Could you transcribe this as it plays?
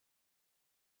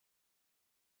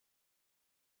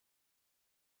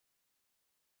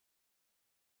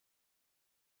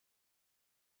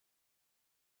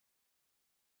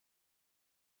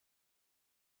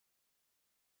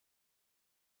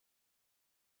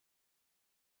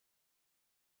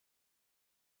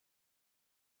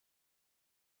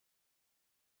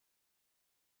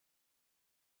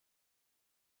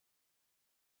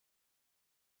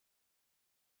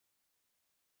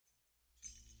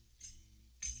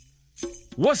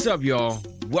What's up, y'all?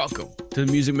 Welcome to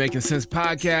the Music Making Sense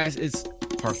podcast. It's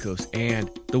Parkos and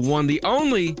the one, the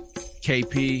only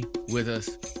KP with us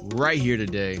right here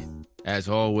today. As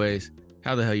always,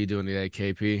 how the hell you doing today,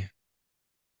 KP?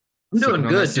 I'm doing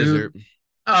good, dude.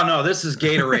 Oh no, this is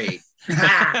Gatorade.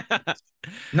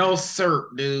 No, sir,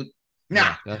 dude.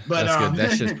 Nah, that's but good.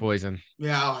 That's just poison.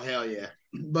 Yeah, oh hell yeah.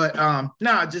 But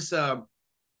no, just I've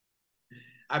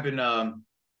been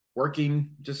working.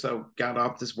 Just got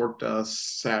off this work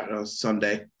Saturday,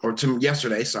 Sunday, or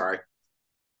yesterday. Sorry,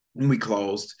 when we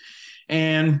closed,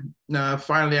 and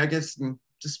finally, I guess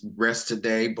just rest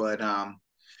today. But Yeah.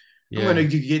 I'm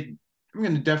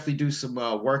gonna definitely do some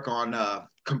work on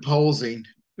composing.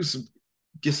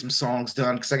 Get some songs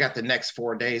done because I got the next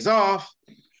 4 days off.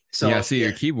 So yeah, I see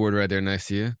your keyboard right there next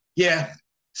to you. Yeah.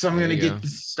 So I'm gonna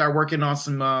start working on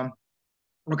some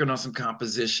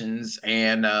compositions,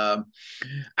 and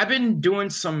I've been doing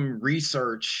some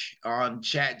research on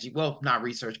not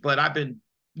research, but I've been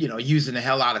using the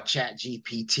hell out of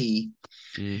ChatGPT,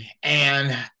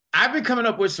 and I've been coming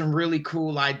up with some really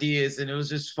cool ideas. And it was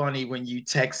just funny when you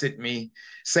texted me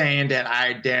saying that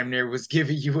I damn near was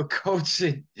giving you a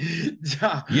coaching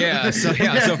job. So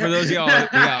for those of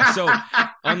y'all, so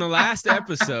on the last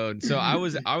episode, so I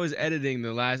was editing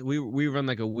the last, we run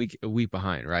like a week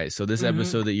behind, right? So this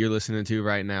episode that you're listening to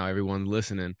right now, everyone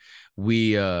listening,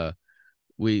 we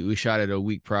shot it a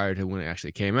week prior to when it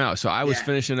actually came out. So I was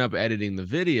finishing up editing the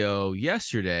video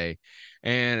yesterday,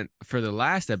 and for the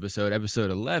last episode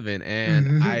 11,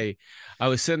 and I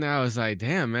was sitting there, I was like,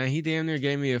 damn, man, he damn near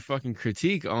gave me a fucking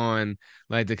critique on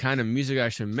like the kind of music I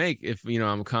should make if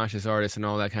I'm a conscious artist and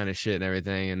all that kind of shit and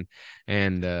everything.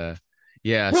 And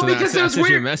yeah, well, so because I sent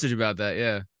you a message about that.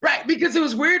 Yeah, right, because it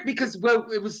was weird because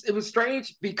it was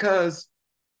strange because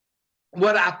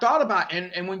what I thought about,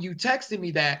 and when you texted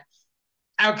me that,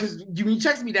 because you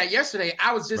texted me that yesterday,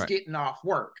 I was just getting off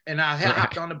work, and I had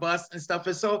hopped on the bus and stuff,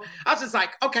 and so I was just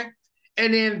like, okay,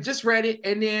 and then just read it,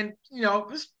 and then I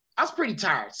was pretty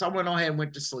tired, so I went on ahead and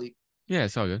went to sleep. Yeah,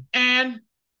 it's all good. And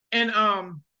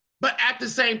but at the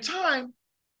same time,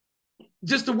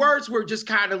 just the words were just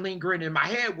kind of lingering in my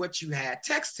head. What you had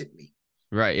texted me,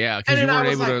 right? Yeah, because you weren't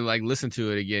able to like listen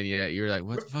to it again yet. You're like,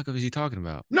 what the fuck was he talking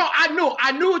about? No,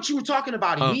 I knew what you were talking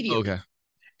about immediately. Okay.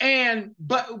 And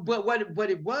but what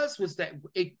it was that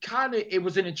it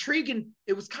was intriguing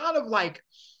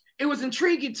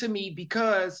to me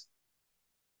because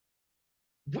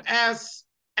as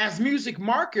music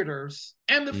marketers,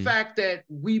 and the fact that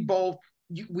we are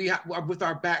with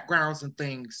our backgrounds and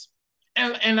things,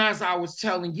 and as I was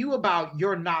telling you about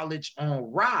your knowledge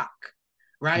on rock,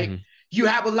 right? You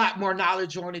have a lot more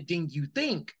knowledge on it than you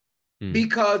think,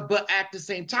 but at the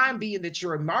same time, being that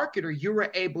you're a marketer, you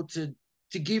were able to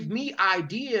give me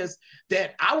ideas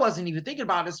that I wasn't even thinking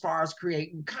about as far as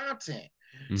creating content.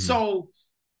 So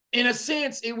in a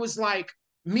sense, it was like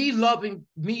being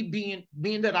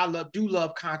that I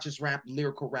love conscious rap,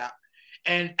 lyrical rap.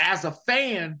 And as a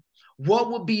fan,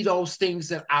 what would be those things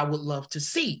that I would love to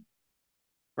see?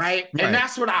 Right. And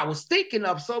that's what I was thinking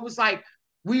of. So it was like,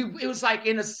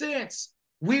 in a sense,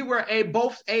 we were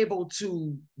both able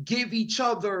to give each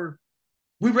other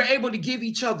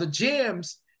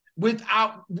gems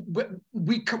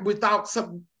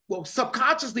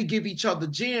subconsciously give each other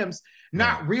gems,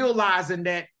 not realizing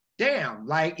that, damn,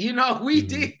 like we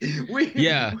did.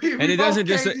 And it doesn't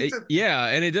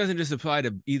just apply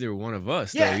to either one of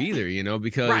us though either,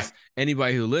 because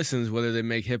anybody who listens, whether they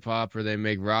make hip hop or they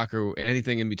make rock or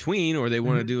anything in between, or they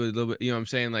want to do a little bit, what I'm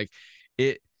saying, like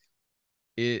it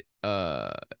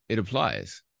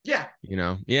applies.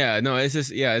 No, it's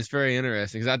just, it's very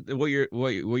interesting because what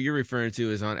you're referring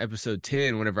to is on episode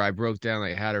 10, whenever I broke down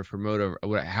like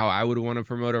how I would want to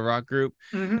promote a rock group,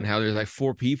 and how there's like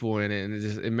 4 people in it, and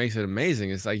it makes it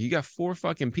amazing. It's like you got 4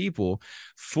 fucking people,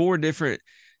 4 different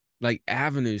like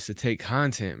avenues to take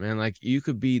content, man. Like you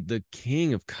could be the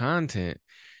king of content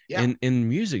in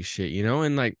music shit,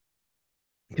 and like,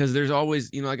 because there's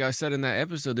always, like I said in that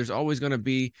episode, there's always going to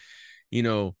be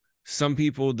some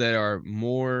people that are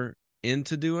more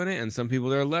into doing it and some people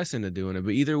that are less into doing it.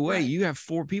 But either way, you have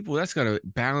 4 people, that's going to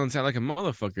balance out like a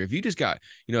motherfucker. If you just got,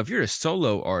 if you're a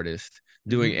solo artist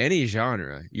doing any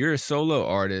genre, you're a solo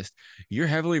artist, you're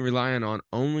heavily relying on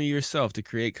only yourself to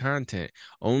create content,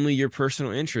 only your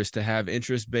personal interest to have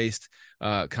interest-based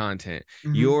content,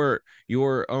 your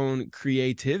own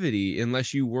creativity,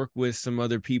 unless you work with some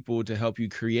other people to help you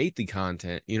create the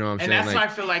content. You know what I'm saying? And that's why I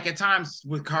feel like at times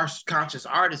with conscious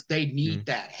artists, they need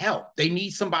that help. They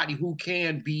need somebody who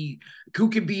can be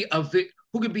a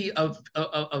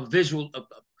visual,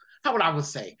 how would I would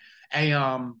say,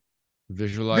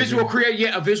 visual create,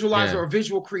 yeah, a visualizer or a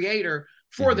visual creator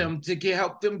for mm-hmm. them to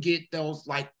help them get those,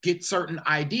 like, get certain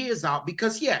ideas out,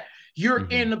 because yeah, you're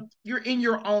Mm-hmm. you're in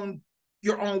your own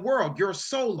world, you're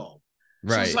solo.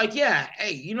 So it's Right. like, yeah,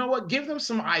 hey, you know what? Give them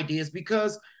some ideas,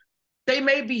 because they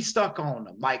may be stuck on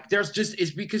them. Like,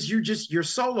 it's because you're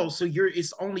solo, so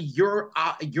it's only your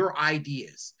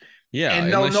ideas, Yeah,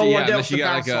 and no one else unless you to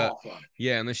got like bounce a off of.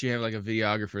 yeah, unless you have like a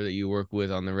videographer that you work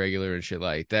with on the regular and shit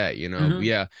like that, Mm-hmm.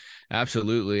 Yeah,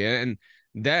 absolutely. And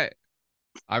that,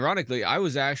 ironically, I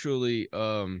was actually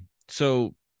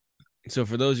so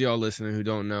for those of y'all listening who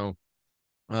don't know,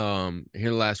 here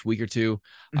the last week or two,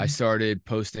 I started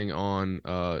posting on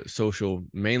social,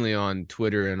 mainly on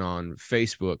Twitter and on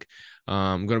Facebook.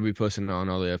 I'm going to be posting on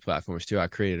all the other platforms too. I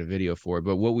created a video for it,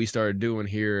 but what we started doing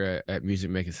here at Music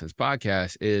Making Sense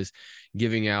podcast is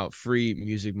giving out free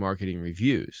music marketing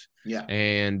reviews. Yeah.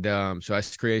 And so I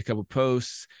created a couple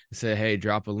posts and said, hey,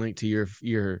 drop a link to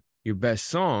your best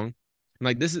song.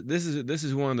 Like, this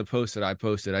is one of the posts that I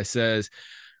posted. I says,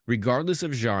 regardless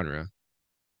of genre,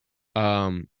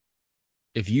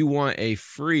 if you want a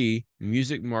free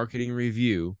music marketing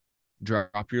review,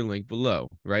 drop your link below,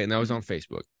 right? And that was on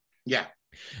Facebook. Yeah.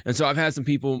 And so I've had some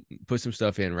people put some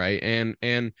stuff in, right?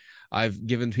 And I've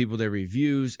given people their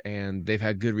reviews, and they've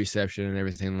had good reception and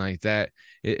everything like that.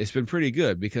 It's been pretty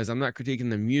good, because I'm not critiquing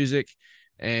the music,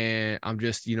 and I'm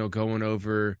just, going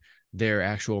over their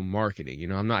actual marketing.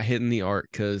 I'm not hitting the art,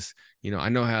 because I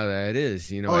know how that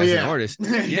is, as an artist.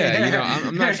 Yeah,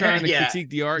 I'm not trying to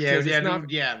critique the art, because it's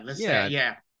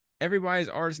not. Everybody's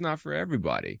art is not for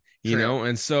everybody,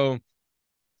 and so,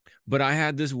 but I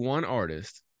had this one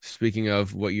artist, speaking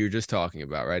of what you're just talking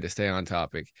about, right, to stay on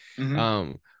topic.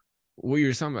 What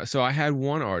you're talking about. So I had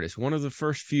one artist, one of the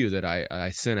first few that I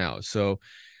sent out. So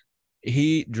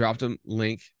he dropped a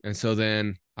link, and so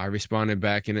then I responded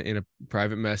back in a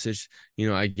private message.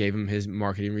 I gave him his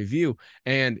marketing review,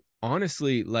 and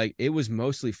honestly, like, it was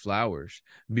mostly flowers,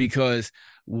 because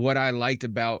what I liked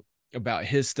about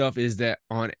his stuff is that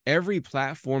on every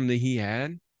platform that he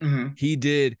had, he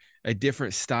did a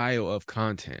different style of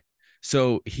content.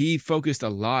 So he focused a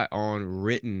lot on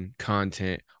written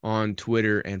content on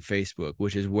Twitter and Facebook,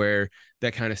 which is where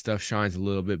that kind of stuff shines a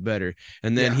little bit better.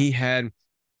 And then he had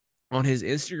on his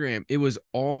Instagram, it was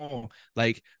all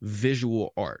like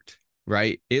visual art,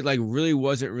 right? It like really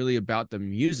wasn't really about the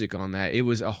music on that. It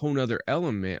was a whole nother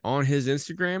element on his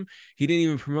Instagram. He didn't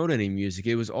even promote any music.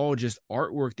 It was all just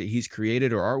artwork that he's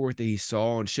created or artwork that he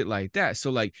saw and shit like that. So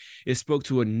like, it spoke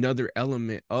to another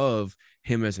element of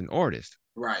him as an artist.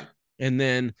 Right. And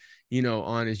then,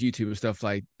 on his YouTube and stuff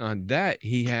like on that,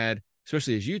 he had,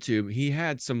 especially his YouTube, he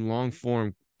had some long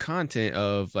form content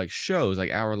of like shows,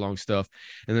 like hour-long stuff,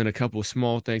 and then a couple of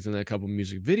small things, and then a couple of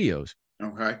music videos.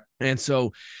 Okay. And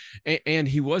so, and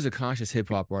he was a conscious hip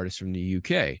hop artist from the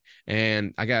UK,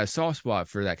 and I got a soft spot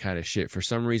for that kind of shit. For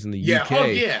some reason, the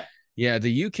UK,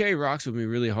 the UK rocks with me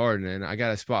really hard, and I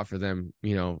got a spot for them,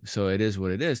 so it is what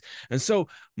it is. And so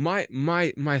my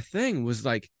thing was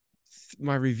like,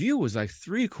 my review was like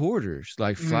 3/4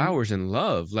 like flowers and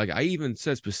love. Like, I even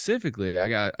said specifically, I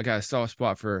got a soft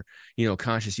spot for,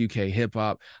 conscious UK hip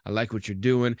hop. I like what you're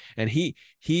doing. And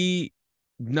he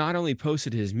not only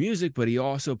posted his music, but he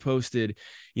also posted,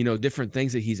 different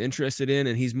things that he's interested in.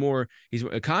 And he's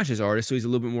a conscious artist, so he's a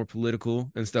little bit more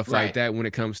political and stuff like that when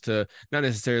it comes to not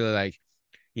necessarily like,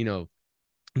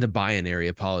 the binary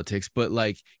of politics, but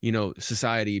like,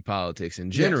 society politics in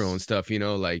general and stuff,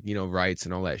 like, rights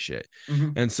and all that shit.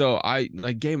 And so I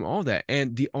like gave him all that.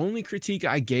 And the only critique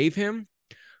I gave him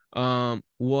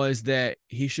was that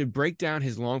he should break down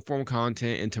his long form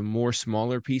content into more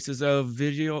smaller pieces of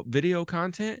video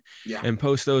content and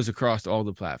post those across all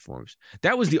the platforms.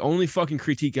 That was the only fucking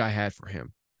critique I had for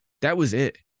him. That was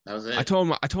it. That was it. I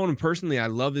told him personally, I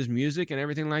love his music and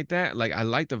everything like that. Like, I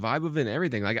like the vibe of it and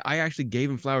everything. Like, I actually gave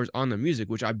him flowers on the music,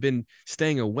 which I've been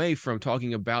staying away from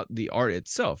talking about the art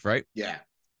itself, right? Yeah.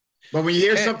 But when you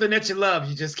hear something that you love,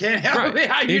 you just can't help it.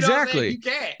 Exactly. You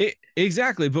can't.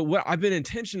 Exactly. But what I've been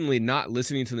intentionally not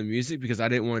listening to the music, because I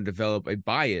didn't want to develop a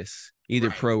bias,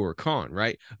 either pro or con,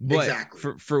 right? But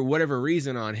for whatever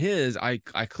reason on his, I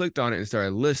clicked on it and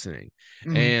started listening.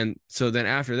 And so then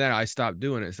after that, I stopped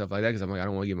doing it and stuff like that, because I'm like, I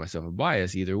don't want to give myself a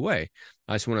bias either way.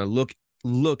 I just want to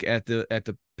look at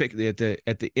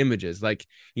the images, like,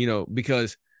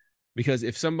 because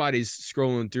if somebody's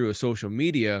scrolling through a social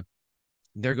media,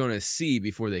 they're going to see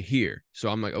before they hear. So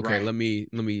I'm like, okay, let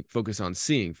me focus on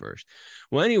seeing first.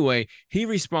 Well, anyway, he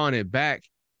responded back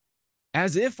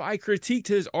as if I critiqued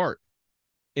his art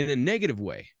in a negative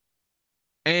way,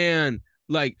 and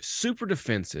like super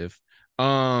defensive,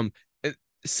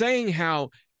 saying how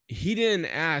he didn't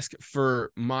ask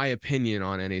for my opinion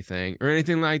on anything or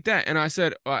anything like that. And I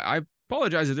said, I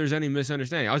apologize if there's any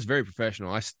misunderstanding. I was very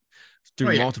professional. I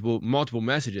through multiple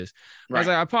messages. Right. I was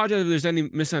like, I apologize if there's any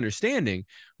misunderstanding,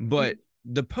 but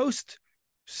the post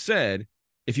said,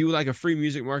 if you would like a free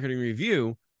music marketing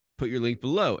review, put your link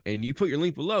below. And you put your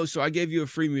link below. So I gave you a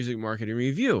free music marketing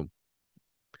review.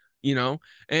 You know,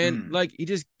 and like he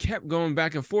just kept going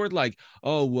back and forth, like,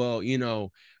 oh, well,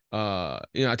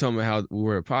 I told him how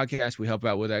we're a podcast, we help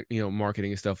out with that, marketing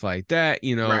and stuff like that,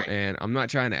 right. And I'm not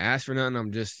trying to ask for nothing.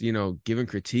 I'm just, giving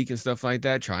critique and stuff like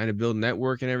that, trying to build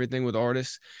network and everything with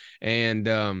artists. And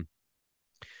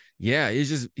he was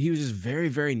just very,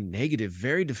 very negative,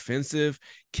 very defensive,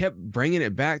 kept bringing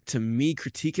it back to me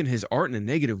critiquing his art in a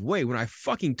negative way when I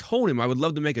fucking told him I would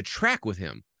love to make a track with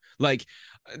him. Like,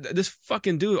 this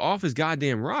fucking dude off his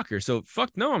goddamn rocker. So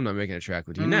fuck no, I'm not making a track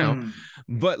with you now.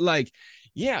 But like,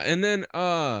 yeah, and then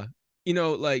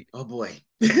like, oh boy.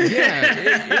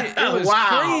 It was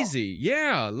crazy.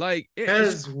 Yeah, like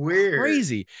it's weird.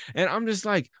 Crazy. And I'm just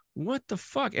like, what the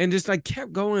fuck? And just like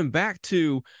kept going back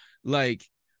to like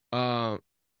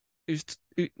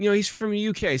he's from the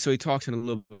UK, so he talks in a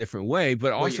little different way,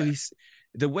 but also he's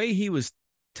the way he was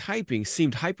typing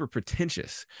seemed hyper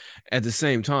pretentious at the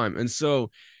same time. And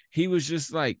so he was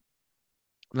just like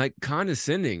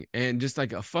condescending and just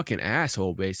like a fucking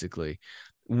asshole, basically.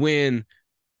 When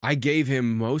I gave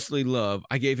him mostly love,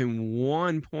 I gave him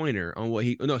one pointer on what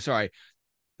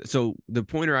so the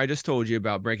pointer I just told you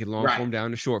about, breaking long form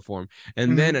down to short form.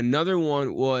 And then another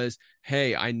one was,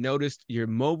 hey, I noticed your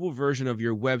mobile version of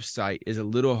your website is a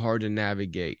little hard to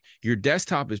navigate. Your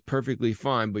desktop is perfectly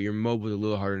fine, but your mobile is a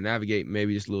little harder to navigate,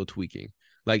 maybe just a little tweaking.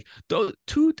 Like those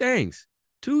two things.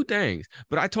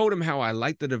 But I told him how I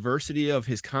liked the diversity of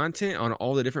his content on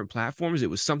all the different platforms. It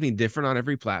was something different on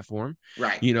every platform.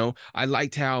 Right. I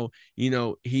liked how,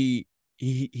 he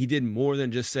did more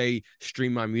than just say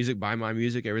stream my music, buy my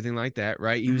music, everything like that,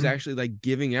 right? He was actually like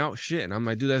giving out shit, and I'm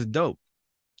like, dude, that's dope.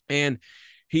 And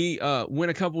he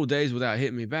went a couple of days without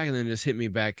hitting me back, and then just hit me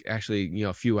back actually,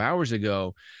 a few hours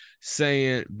ago,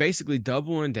 saying, basically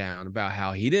doubling down about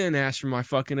how he didn't ask for my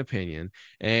fucking opinion.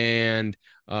 And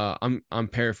I'm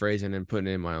paraphrasing and putting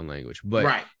it in my own language,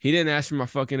 but he didn't ask for my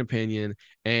fucking opinion.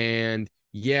 And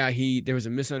there was a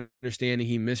misunderstanding.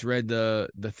 He misread the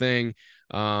thing,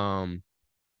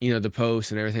 the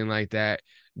post and everything like that.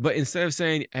 But instead of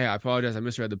saying, hey, I apologize, I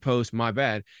misread the post, my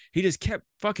bad, he just kept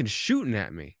fucking shooting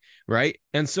at me. Right.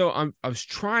 And so I was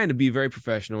trying to be very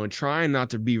professional and trying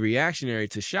not to be reactionary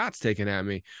to shots taken at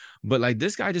me. But like,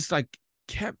 this guy just like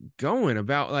kept going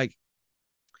about like,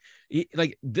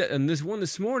 and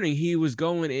this morning, he was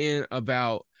going in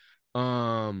about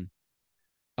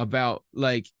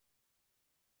like,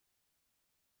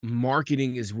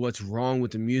 marketing is what's wrong with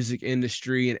the music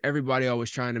industry, and everybody always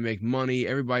trying to make money,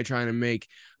 everybody trying to make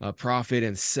a profit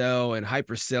and sell and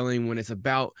hyper selling when it's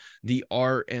about the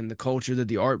art and the culture that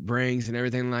the art brings and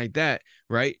everything like that,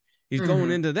 right? He's going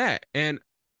into that. And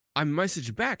I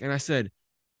messaged back and I said,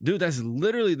 dude, that's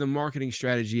literally the marketing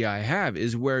strategy I have,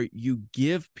 is where you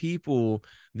give people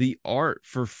the art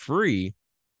for free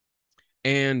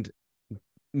and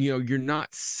you're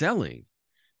not selling.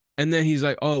 And then he's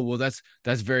like, oh, well, that's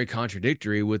very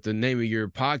contradictory with the name of your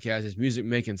podcast is Music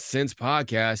Making Sense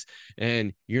Podcast,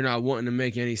 and you're not wanting to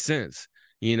make any sense,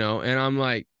 and I'm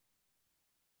like,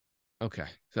 okay.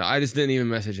 So I just didn't even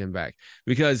message him back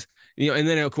because, and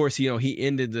then of course, he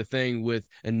ended the thing with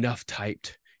enough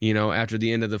typed, after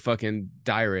the end of the fucking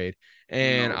tirade.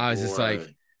 And I was just like,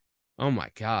 oh my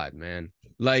God, man.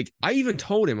 Like, I even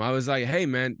told him, I was like, hey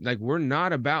man, like, we're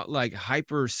not about like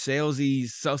hyper salesy,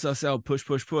 sell, push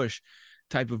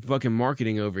type of fucking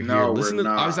marketing over here. Listen to,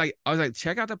 I was like,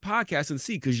 check out the podcast and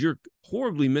see, because you're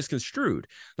horribly misconstrued.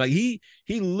 Like he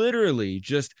literally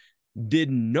just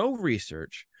did no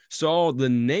research, saw the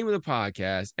name of the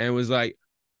podcast and was like,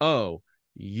 oh,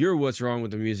 you're what's wrong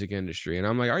with the music industry. And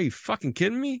I'm like, are you fucking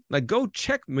kidding me? Like, go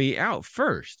check me out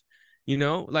first.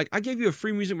 Like, I gave you a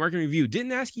free music marketing review.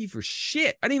 Didn't ask you for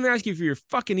shit. I didn't even ask you for your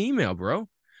fucking email, bro.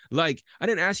 Like, I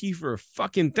didn't ask you for a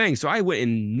fucking thing. So I went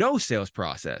in no sales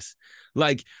process.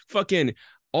 Like, fucking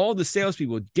all the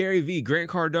salespeople, Gary Vee, Grant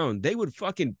Cardone, they would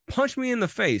fucking punch me in the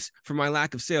face for my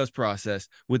lack of sales process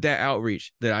with that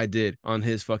outreach that I did on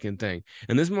his fucking thing.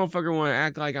 And this motherfucker want to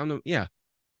act like I'm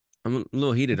a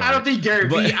little heated on I don't think Gary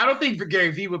Vee. I don't think Gary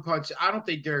Vee would punch. I don't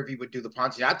think Gary Vee would do the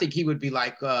punching. I think he would be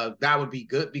like, that would be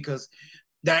good, because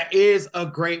that is a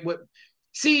great.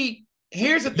 See,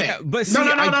 here's the thing. Yeah, but see,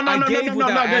 I gave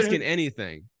without asking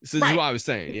anything. So this is what I was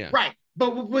saying. Yeah. Right.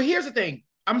 But here's the thing.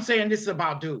 I'm saying this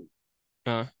about dude.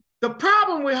 The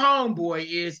problem with Homeboy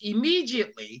is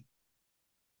immediately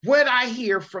what I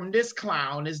hear from this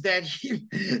clown is that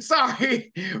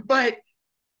sorry, but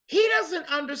he doesn't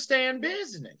understand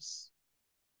business.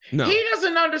 No. He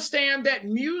doesn't understand that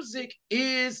music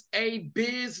is a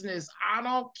business. I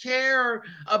don't care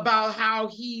about how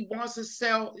he wants to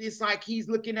sell. It's like he's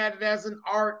looking at it as an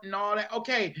art and all that.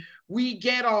 Okay, we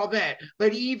get all that.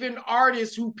 But even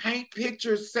artists who paint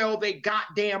pictures sell their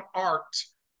goddamn art.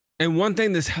 And one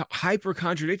thing that's hyper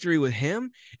contradictory with him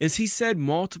is he said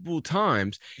multiple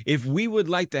times, if we would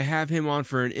like to have him on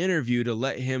for an interview to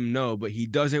let him know, but he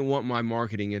doesn't want my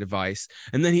marketing advice.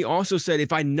 And then he also said,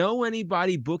 if I know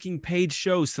anybody booking paid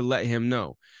shows to let him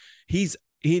know. He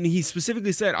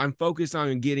specifically said, I'm focused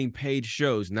on getting paid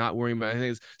shows, not worrying about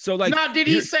things. So like, now, did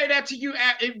he say that to you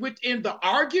within the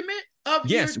argument?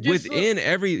 Yes, within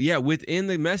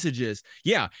the messages.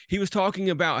 Yeah, he was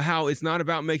talking about how it's not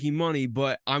about making money,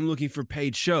 but I'm looking for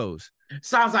paid shows.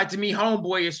 Sounds like to me,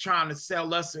 Homeboy is trying to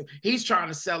sell us. He's trying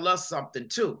to sell us something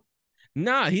too.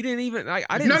 Nah, he didn't even. I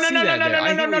didn't see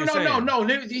that. No.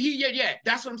 Yeah.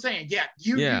 That's what I'm saying. Yeah,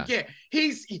 you get.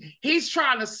 He's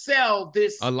trying to sell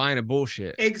this a line of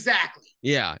bullshit. Exactly.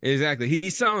 Yeah, exactly.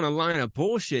 He's selling a line of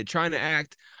bullshit, trying to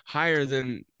act higher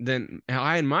than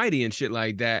high and mighty and shit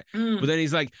like that. But then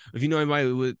he's like, if you know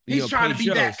anybody with, he's trying to be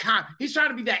that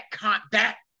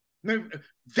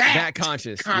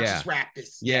conscious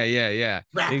Raptors. Yeah.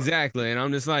 Rapper. Exactly. And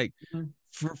I'm just like,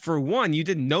 for one, you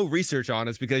did no research on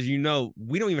us because we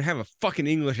don't even have a fucking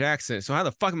English accent. So how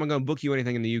the fuck am I going to book you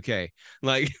anything in the UK?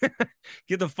 Like,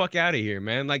 get the fuck out of here,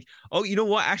 man. Like, oh, you know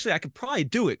what? Actually, I could probably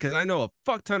do it because I know a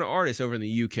fuck ton of artists over in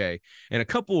the UK and a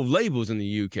couple of labels in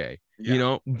the UK. You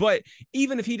know, but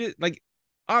even if he did, like,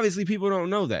 obviously people don't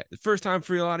know that. The first time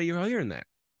for a lot of you are hearing that.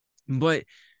 But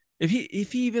if he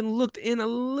even looked in a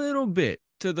little bit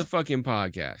to the fucking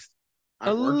podcast,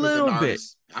 a little bit.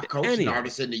 I've coached an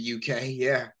artist in the UK.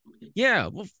 Yeah. Yeah.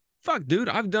 Well, fuck, dude.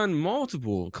 I've done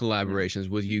multiple collaborations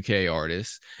with UK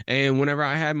artists. And whenever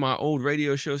I had my old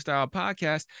radio show style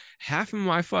podcast, half of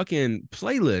my fucking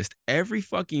playlist every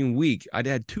fucking week, I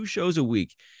had 2 shows a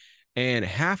week. And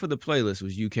half of the playlist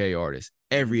was UK artists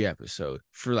every episode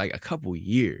for like a couple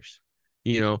years,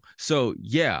 you know? So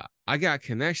yeah, I got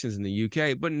connections in the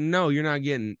UK, but no, you're not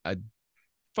getting a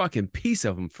fucking piece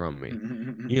of them from me.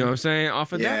 You know what I'm saying?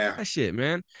 Off of that shit,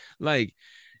 man. Like,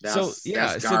 that's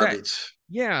garbage.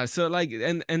 So like,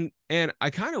 and I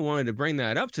kind of wanted to bring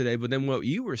that up today, but then what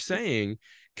you were saying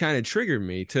kind of triggered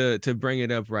me to bring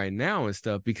it up right now and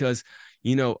stuff, because,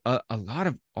 you know, a lot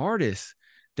of artists,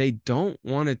 they don't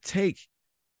want to take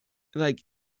like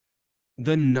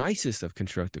the nicest of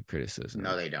constructive criticism.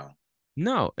 No, they don't.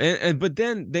 No. But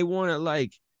then they want to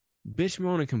like bitch,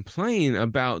 moan, and complain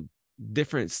about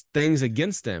different things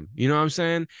against them. You know what I'm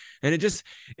saying? And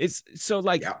it's so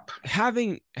like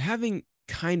having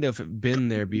kind of been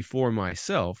there before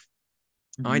myself,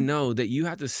 I know that you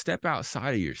have to step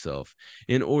outside of yourself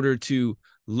in order to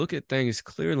look at things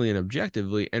clearly and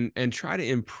objectively and try to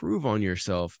improve on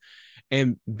yourself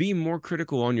and be more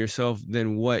critical on yourself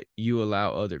than what you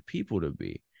allow other people to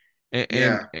be.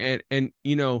 And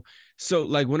you know, so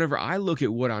like whenever I look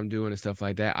at what I'm doing and stuff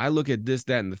like that, I look at this,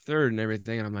 that, and the third and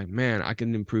everything, and I'm like, man, I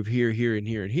can improve here, here, and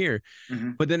here, and here.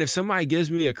 But then if somebody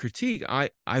gives me a critique, I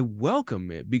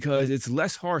welcome it because it's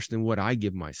less harsh than what I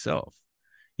give myself,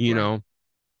 you know?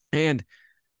 And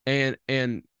you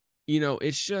know,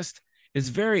 it's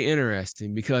very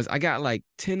interesting because I got like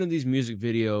 10 of these music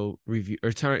video review,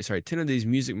 or 10 of these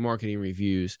music marketing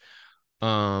reviews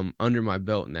under my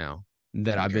belt now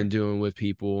that I've been doing with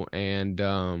people.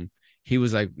 And he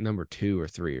was like number 2 or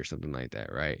 3 or something like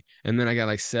that, right? And then I got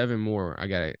like 7 more I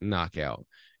got to knock out.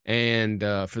 And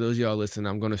for those of y'all listening,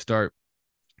 I'm going to start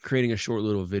creating a short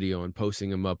little video and posting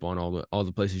them up on all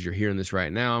the places you're hearing this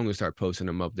right now. I'm going to start posting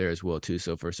them up there as well too,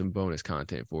 so for some bonus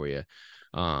content for you.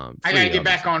 I gotta get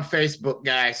back on Facebook,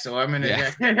 guys. So I'm gonna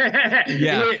KP,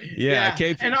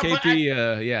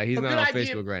 he's not on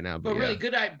Facebook right now. But really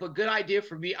good idea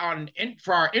for me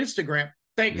for our Instagram.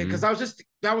 Thank you, because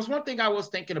that was one thing I was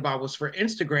thinking about was for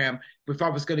Instagram if I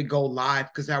was going to go live,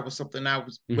 because that was something I've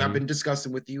been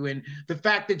discussing with you, and the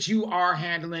fact that you are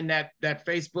handling that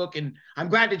Facebook, and I'm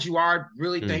glad that you are.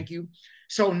 Really, thank you.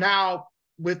 So now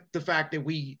with the fact that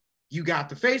you got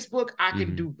the Facebook, I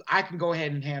can go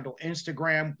ahead and handle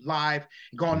Instagram live,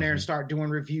 go on there and start doing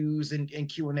reviews and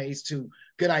Q&As too.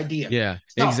 Good idea. Yeah,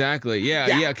 so, exactly.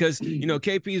 Yeah. Because, you know,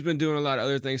 KP's been doing a lot of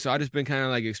other things. So I just been kind of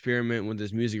like experimenting with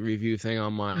this music review thing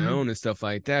on my own and stuff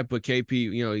like that. But KP,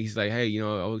 you know, he's like, hey, you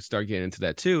know, I'll start getting into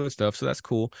that too and stuff. So that's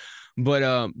cool. But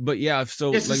yeah,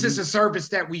 so this is a service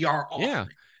that we are offering. Yeah.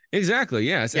 Exactly.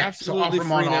 Yeah. It's absolutely so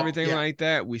free and everything like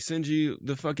that. We send you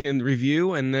the fucking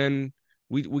review, and then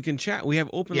we can chat. We have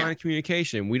open line of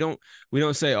communication. We don't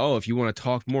say, oh, if you want to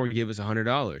talk more, give us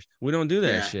 $100. We don't do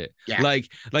that shit. Like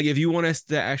if you want us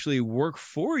to actually work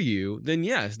for you, then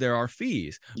yes, there are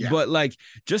fees. But like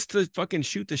just to fucking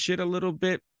shoot the shit a little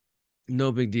bit,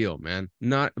 no big deal, man.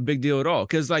 Not a big deal at all.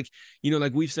 Cause like,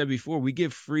 like we've said before, we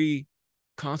give free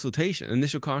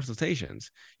initial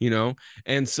consultations,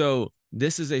 and so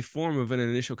this is a form of an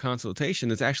initial consultation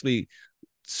that's actually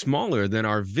smaller than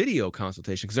our video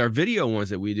consultation, because our video ones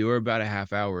that we do are about a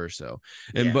half hour or so.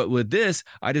 But with this,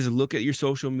 I just look at your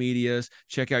social medias,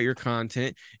 check out your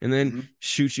content, and then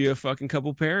shoot you a fucking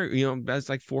couple that's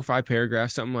like 4 or 5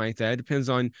 paragraphs, something like that. Depends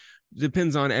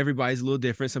on everybody's a little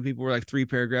different. Some people were like 3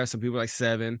 paragraphs, some people were like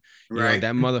 7.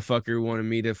 That motherfucker wanted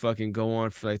me to fucking go on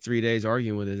for like 3 days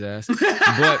arguing with his ass.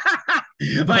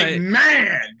 But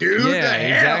man, dude, yeah,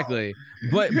 exactly.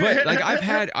 But like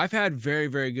I've had very,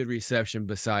 very good reception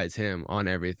besides him on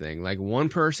everything. Like one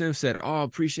person said, "Oh,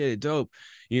 appreciate it, dope.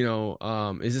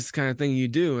 Is this the kind of thing you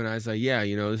do?" And I was like, "Yeah,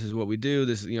 this is what we do.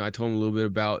 This is, I told him a little bit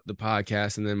about the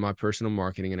podcast and then my personal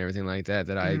marketing and everything like that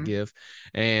I give."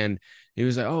 And he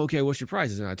was like, "Oh, okay, what's your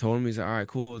prices?" And I told him. He's like, "All right,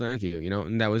 cool, thank you."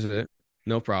 And that was it.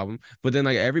 No problem. But then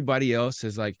like everybody else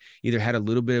has like either had a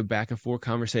little bit of back and forth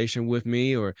conversation with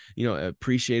me, or,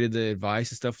 appreciated the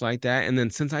advice and stuff like that. And then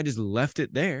since I just left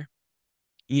it there,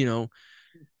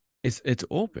 it's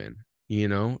open,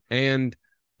 and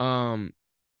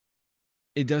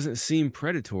it doesn't seem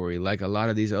predatory like a lot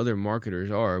of these other marketers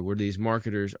are, where these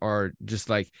marketers are just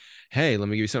like, hey, let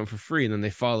me give you something for free. And then they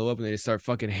follow up and they just start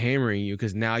fucking hammering you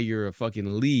because now you're a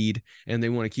fucking lead, and they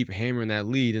want to keep hammering that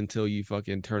lead until you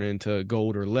fucking turn into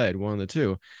gold or lead, one of the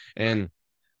two. And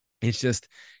it's just,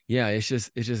 it's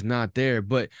just not there.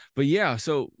 But yeah,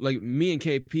 so like me and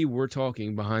KP were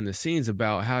talking behind the scenes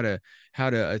about how to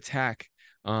attack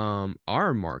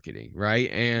our marketing, right?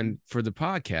 And for the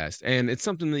podcast, and it's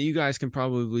something that you guys can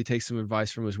probably take some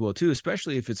advice from as well too,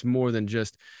 especially if it's more than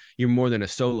just you're more than a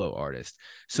solo artist.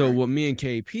 So what me and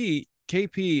KP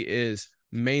is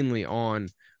mainly on,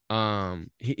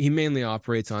 he mainly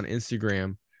operates on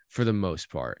Instagram for the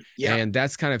most part. And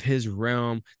that's kind of his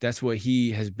realm. That's what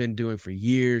he has been doing for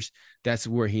years. That's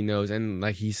where he knows. And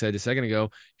like he said a second ago,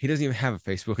 he doesn't even have a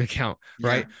Facebook account,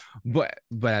 right? But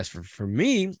as for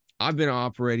me, I've been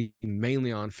operating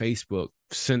mainly on Facebook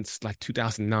since like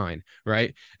 2009,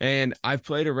 right? And I've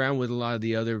played around with a lot of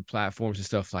the other platforms and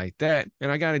stuff like that,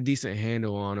 and I got a decent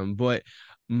handle on them. But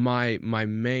my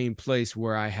main place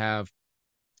where I have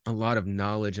a lot of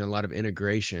knowledge and a lot of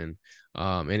integration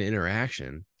and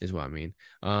interaction is what I mean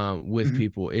with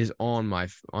people is on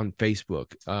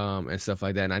Facebook and stuff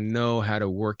like that. And I know how to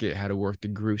work it, how to work the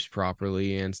groups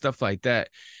properly and stuff like that.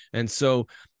 And so,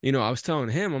 I was telling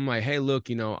him, I'm like, hey, look,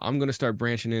 I'm going to start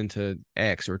branching into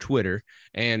X or Twitter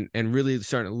and really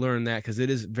starting to learn that, because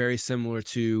it is very similar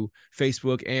to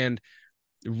Facebook, and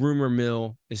rumor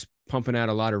mill is pumping out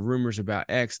a lot of rumors about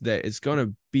X that it's going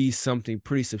to be something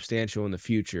pretty substantial in the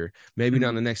future. Maybe not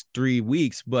in the next 3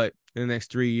 weeks, but in the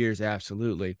next 3 years,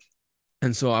 absolutely.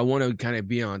 And so I want to kind of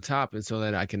be on top, and so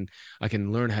that I can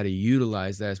learn how to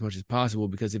utilize that as much as possible,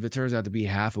 because if it turns out to be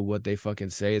half of what they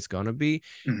fucking say it's going to be,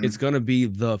 it's going to be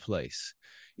the place,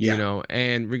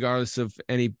 and regardless of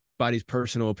anybody's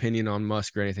personal opinion on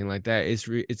Musk or anything like that, it's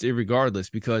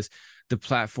irregardless, because the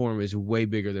platform is way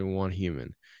bigger than one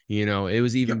human. It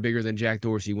was even bigger than Jack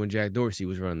Dorsey when Jack Dorsey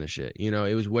was running the shit.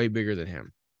 It was way bigger than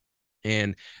him.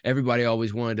 And everybody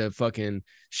always wanted to fucking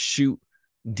shoot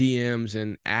DMs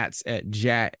and ats at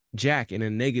Jack in a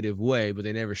negative way, but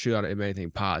they never shoot out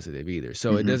anything positive either.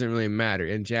 So it doesn't really matter.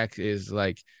 And Jack is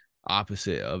like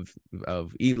opposite of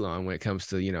Elon when it comes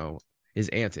to, his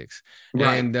antics.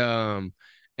 Right.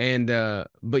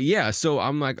 But yeah, so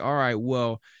I'm like, all right,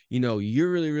 well,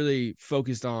 you're really, really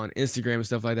focused on Instagram and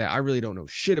stuff like that. I really don't know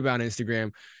shit about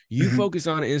Instagram. You focus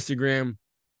on Instagram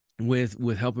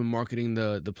with helping marketing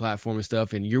the platform and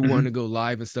stuff, and you're wanting to go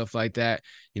live and stuff like that.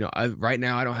 Right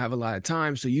now I don't have a lot of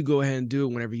time, so you go ahead and do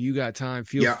it whenever you got time.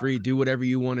 Feel free, do whatever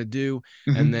you want to do.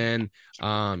 And then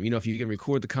if you can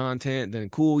record the content, then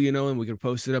cool, and we can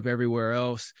post it up everywhere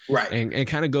else, right? And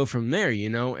kind of go from there,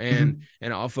 and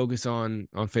I'll focus on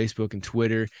Facebook and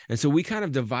Twitter. And so we kind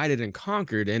of divided and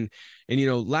conquered. And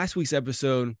last week's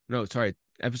episode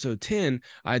 10,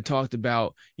 I talked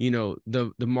about,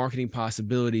 the marketing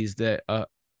possibilities that a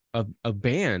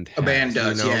band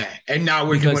does, and now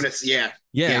we're doing this,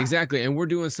 Yeah, Yeah. exactly. And we're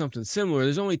doing something similar.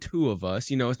 There's only two of us.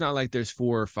 It's not like there's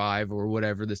 4 or 5 or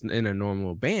whatever that's in a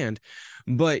normal band.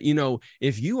 But,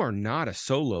 if you are not a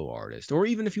solo artist, or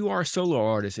even if you are a solo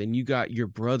artist and you got your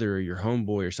brother or your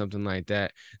homeboy or something like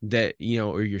that,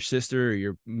 or your sister or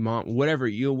your mom, whatever,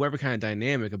 whatever kind of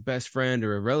dynamic, a best friend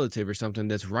or a relative or something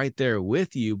that's right there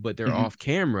with you, but they're off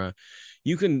camera,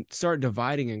 you can start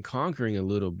dividing and conquering a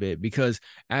little bit, because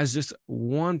as just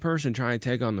one person trying to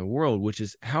take on the world, which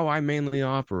is how I mainly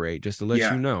operate, just to let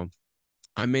you know,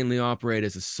 I mainly operate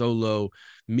as a solo,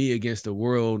 me against the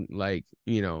world, like,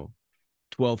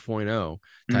 12.0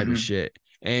 type of shit.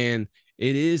 And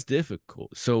it is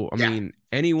difficult. So, I mean,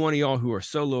 any one of y'all who are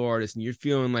solo artists and you're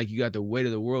feeling like you got the weight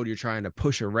of the world you're trying to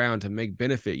push around to make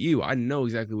benefit you, I know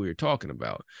exactly what you're talking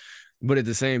about. But at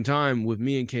the same time, with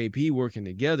me and KP working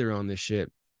together on this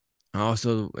shit, I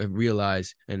also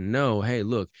realize and know, hey,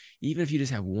 look, even if you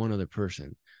just have one other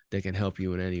person that can help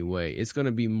you in any way, it's going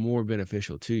to be more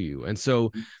beneficial to you. And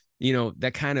so,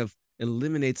 that kind of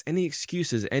eliminates any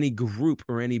excuses any group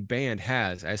or any band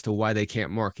has as to why they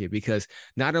can't market. Because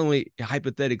not only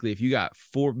hypothetically, if you got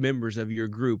 4 members of your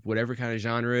group, whatever kind of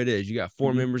genre it is, you got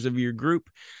 4 members of your group,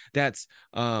 that's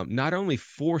not only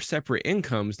 4 separate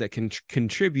incomes that can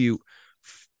contribute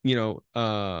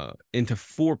into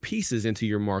 4 pieces into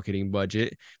your marketing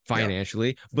budget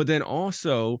financially, but then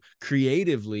also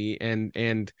creatively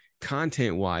and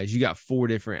content wise, you got 4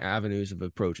 different avenues of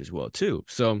approach as well too.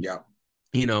 So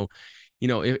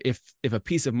if a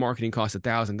piece of marketing costs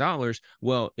 $1,000,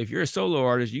 well, if you're a solo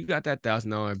artist, you got that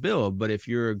 $1,000 bill. But if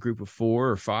you're a group of 4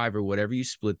 or 5 or whatever, you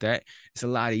split that, it's a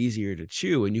lot easier to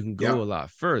chew and you can go a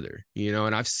lot further,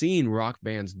 and I've seen rock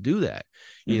bands do that.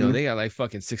 They got like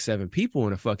fucking 6, 7 people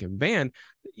in a fucking band.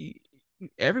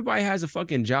 Everybody has a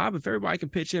fucking job. If everybody can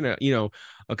pitch in a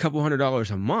couple $100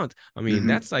 a month, I mean,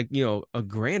 that's like, a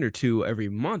grand or 2 every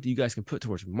month you guys can put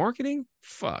towards marketing.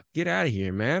 Fuck, get out of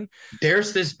here, man.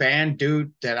 There's this band,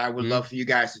 dude, that I would love for you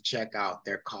guys to check out.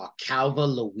 They're called Calva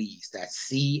Louise.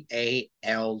 That's CALVA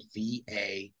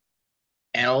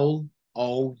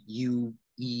LOUEI.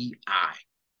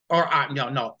 Or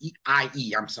no,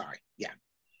 IE. I'm sorry. Yeah.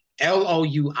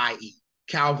 LOUIE.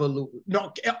 Calva Louise.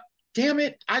 No, damn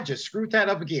it, I just screwed that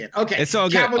up again. Okay, it's all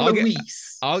good. Calva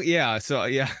Louise. Calva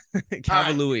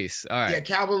Louise. All right. Yeah,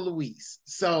 Calva Louise.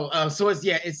 So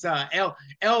it's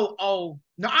LO.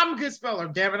 No, I'm a good speller.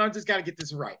 Damn it, I just got to get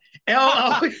this right.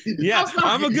 LO. Yeah,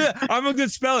 I'm a good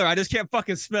speller. I just can't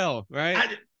fucking spell,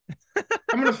 right?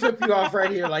 I'm gonna flip you off right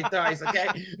here like dice. Okay,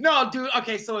 no, dude.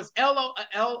 Okay, so it's LOU.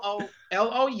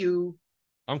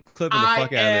 I'm clipping the fuck out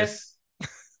of this.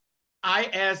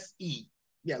 ISE.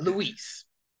 Yeah, Louise.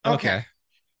 Okay.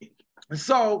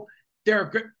 So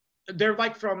they're from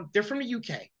the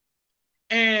UK,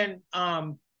 and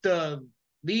the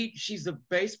lead, she's a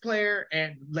bass player,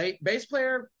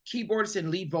 keyboardist, and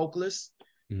lead vocalist.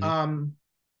 I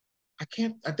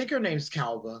think her name's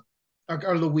Calva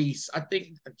or Louise, I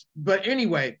think, but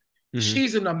anyway,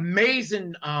 she's an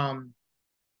amazing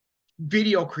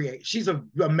video creator. She's an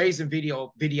amazing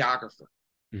videographer.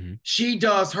 She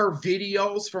does her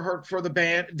videos for the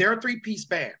band. They're a 3-piece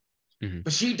band,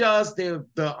 but she does the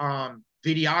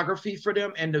videography for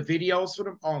them and the videos for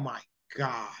them. Oh my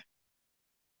God,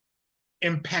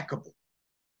 impeccable.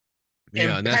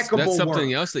 Yeah, and that's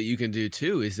something else that you can do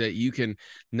too, is that you can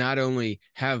not only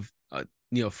have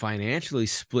financially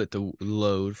split the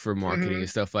load for marketing and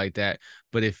stuff like that,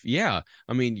 but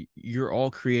you're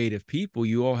all creative people,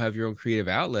 you all have your own creative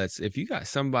outlets. If you got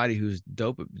somebody who's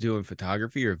dope at doing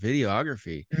photography or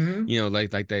videography,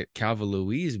 like that Calva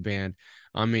Louise band,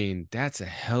 I mean, that's a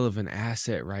hell of an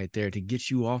asset right there to get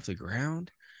you off the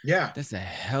ground. Yeah, that's a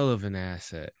hell of an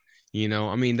asset.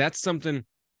 I mean, that's something.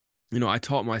 I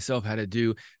taught myself how to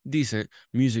do decent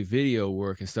music video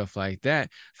work and stuff like that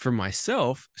for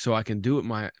myself, so I can do it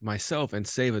myself and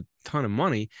save a ton of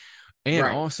money, and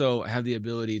also have the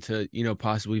ability to,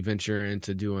 possibly venture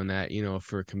into doing that,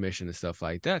 for commission and stuff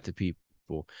like that to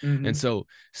people. And so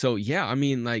yeah, I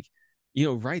mean, like,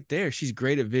 right there, she's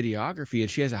great at videography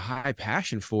and she has a high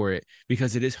passion for it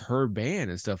because it is her band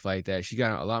and stuff like that. She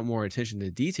got a lot more attention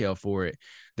to detail for it.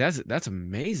 That's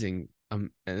amazing.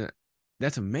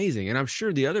 That's amazing. And I'm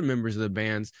sure the other members of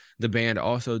the band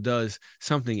also does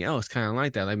something else kind of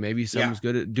like that. Like maybe someone's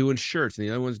good at doing shirts and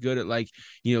the other one's good at, like,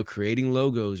 creating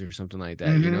logos or something like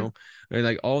that, or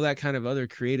like all that kind of other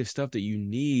creative stuff that you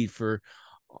need for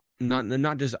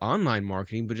not just online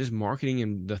marketing, but just marketing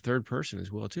in the third person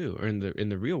as well too, or in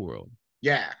the real world.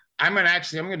 Yeah. I'm gonna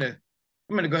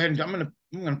go ahead and I'm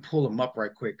gonna pull them up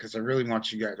right quick because I really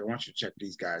want you to check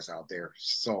these guys out there.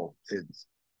 So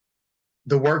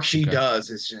the work she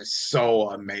does is just so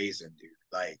amazing, dude.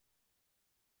 Like,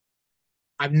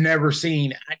 I've never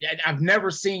seen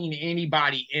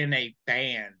anybody in a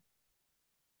band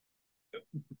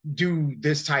do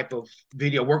this type of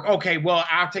video work. Okay, well,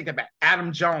 I'll take that back.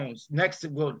 Adam Jones,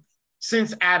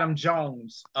 since Adam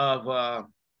Jones of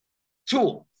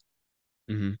Tool,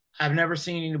 I've never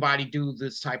seen anybody do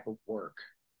this type of work.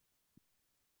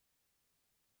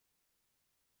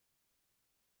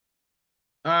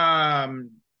 I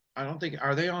don't think,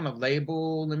 are they on a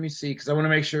label? Let me see, because I want to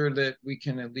make sure that we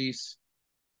can at least.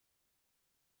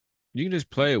 You can just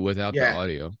play it without the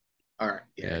audio. All right.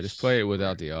 Yes. Yeah, just play it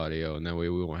without the audio, and that way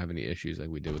we won't have any issues like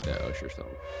we did with that Usher song.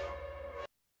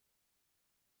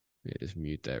 Yeah, just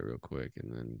mute that real quick,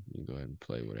 and then you can go ahead and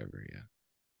play whatever. Yeah.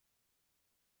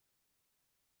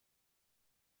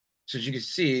 So as you can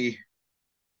see,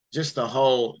 just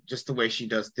the way she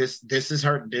does this. This is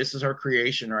her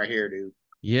creation right here, dude.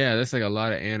 Yeah, that's like a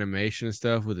lot of animation and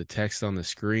stuff with the text on the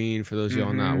screen. For those of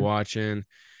y'all not watching,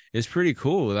 it's pretty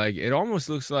cool. Like, it almost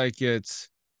looks like it's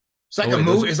like a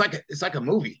movie. It's like a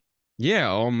movie. Yeah,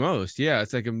 almost. Yeah,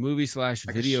 it's like a movie /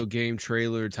 video game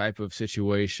trailer type of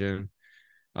situation.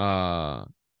 Yeah,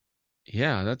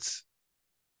 that's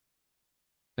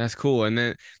cool. And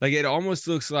then, like, it almost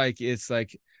looks like it's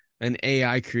like an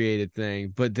AI created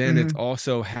thing, but then it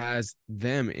also has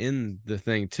them in the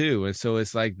thing too. And so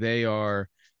it's like they are,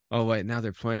 oh wait, now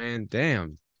they're playing.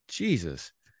 Damn,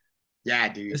 Jesus.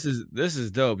 Yeah, dude. This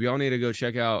is dope. Y'all need to go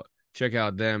check out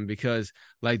them, because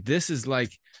like this is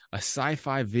like a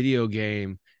sci-fi video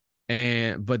game,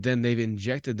 but then they've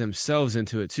injected themselves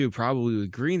into it too, probably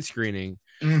with green screening,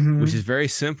 which is very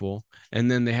simple. And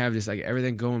then they have this like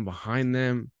everything going behind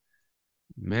them.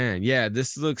 Man, yeah,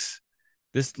 this looks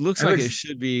like it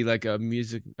should be like a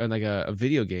music, like a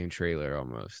video game trailer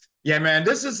almost. Yeah, man,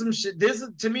 this is some shit. This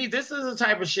is the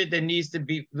type of shit that needs to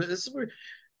be.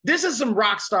 This is some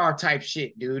rock star type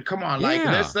shit, dude. Come on, like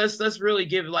let's really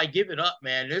give it up,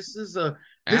 man. This is a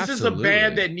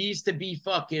band that needs to be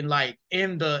fucking like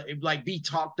be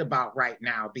talked about right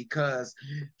now, because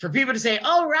for people to say,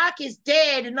 "Oh, rock is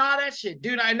dead" and all that shit,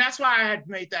 dude, and that's why I had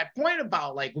made that point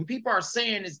about like when people are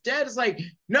saying it's dead, it's like,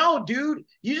 no, dude,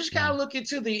 you just gotta look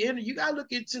into the internet. You gotta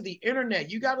look into the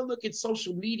internet. You gotta look at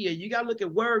social media. You gotta look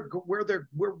at where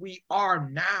we are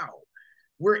now.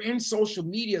 We're in social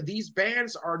media. These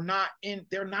bands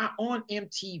they're not on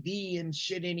MTV and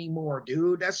shit anymore,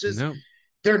 dude. That's just,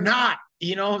 they're not,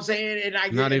 you know what I'm saying?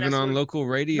 And not even on local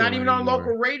radio. Not even on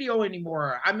local radio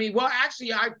anymore. I mean, well,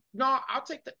 actually, I'll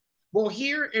take the, well,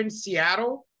 here in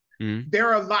Seattle,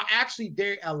 they're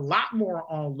a lot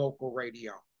more on local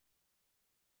radio.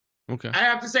 Okay. I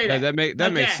have to say that.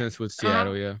 That makes sense with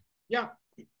Seattle, yeah. Yeah.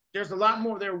 There's a lot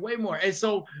more, there are way more. And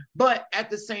so, but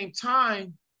at the same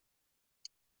time,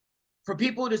 for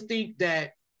people to think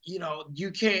that, you know,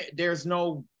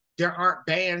 there aren't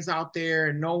bands out there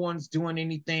and no one's doing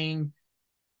anything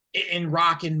in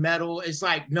rock and metal, it's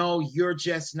like, no, you're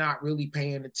just not really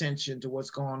paying attention to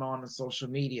what's going on social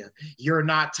media. You're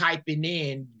not typing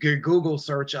in your Google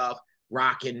search of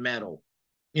rock and metal.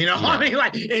 You know what I mean?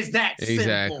 Like, it's that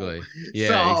exactly. Simple.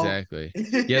 Yeah, exactly.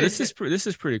 Yeah, this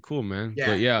is pretty cool, man. Yeah,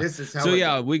 but yeah, this is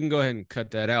we can go ahead and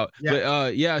cut that out.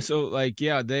 Yeah. But so like,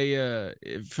 yeah, they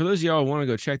for those of y'all who want to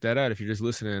go check that out, if you're just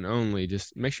listening only,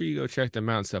 just make sure you go check them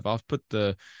out and stuff. I'll put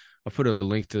a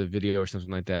link to the video or something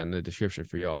like that in the description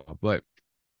for y'all. But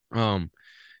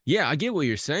yeah, I get what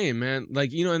you're saying, man.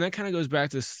 Like, you know, and that kind of goes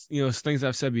back to, you know, things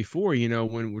I've said before, you know,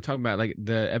 when we're talking about like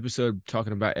the episode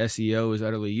talking about SEO is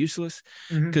utterly useless,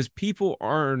 because people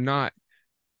are not,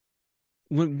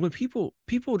 when people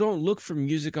don't look for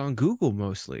music on Google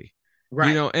mostly, right?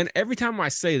 You know, and every time I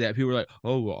say that, people are like,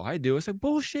 oh, well, I do. It's like,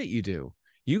 bullshit, you do.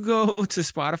 You go to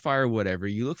Spotify or whatever,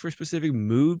 you look for a specific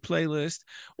mood playlist,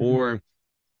 or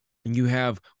you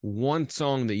have one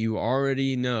song that you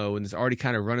already know and it's already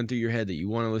kind of running through your head that you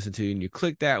want to listen to, and you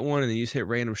click that one and then you just hit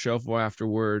random shuffle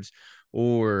afterwards,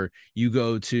 or you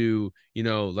go to, you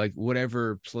know, like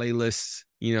whatever playlists,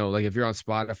 you know, like if you're on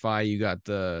Spotify, you got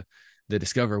the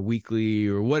Discover Weekly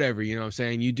or whatever, you know what I'm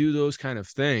saying? You do those kind of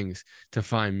things to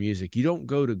find music. You don't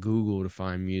go to Google to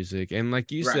find music. And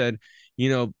like you said, you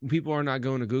know, people are not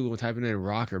going to Google and typing in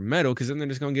rock or metal, because then they're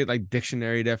just going to get like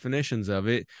dictionary definitions of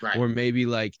it, or maybe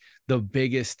like the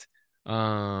biggest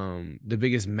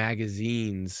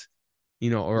magazines,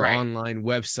 you know, or online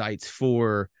websites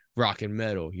for rock and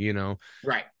metal, you know?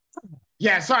 Right.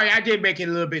 Yeah, sorry, I did make it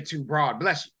a little bit too broad.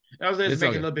 Bless you. I was just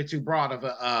making a little bit too broad of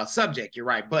a subject. You're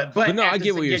right, but no, I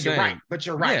get what you're saying. Right, but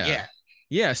you're right.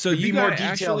 Yeah. So you be more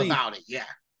detailed about it. Yeah.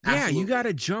 Yeah, you got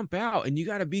Absolutely. to jump out and you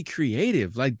got to be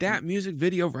creative. Like that music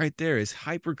video right there is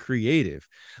hyper creative.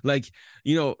 Like,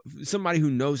 somebody who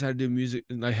knows how to do music,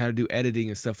 like how to do editing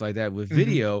and stuff like that with Mm-hmm.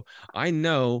 video, I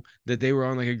know that they were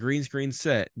on like a green screen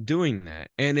set doing that.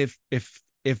 And if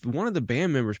one of the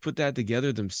band members put that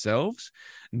together themselves,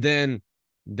 then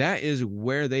that is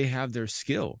where they have their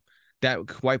skill. That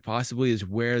quite possibly is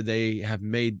where they have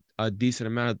made a decent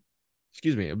amount of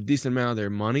their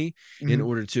money in Mm-hmm.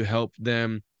 order to help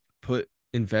them put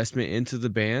investment into the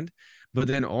band. But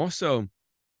then also,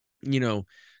 you know,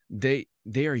 they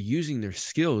are using their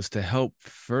skills to help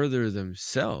further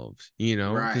themselves,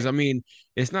 because Right. I mean,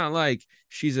 it's not like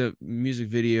she's a music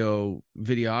video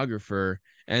videographer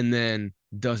and then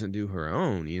doesn't do her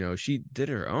own. She did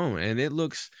her own and it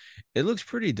looks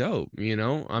pretty dope. I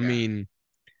Yeah. mean,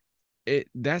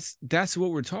 that's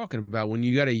what we're talking about when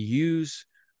you got to use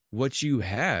what you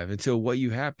have until what you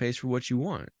have pays for what you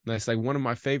want. That's like one of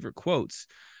my favorite quotes.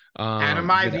 Adam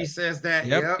that Ivy says that.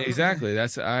 Yep, Yep. exactly.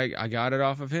 I got it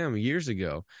off of him years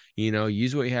ago.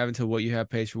 Use what you have until what you have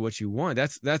pays for what you want.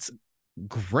 That's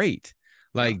great.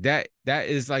 Yep. Like that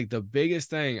is like the biggest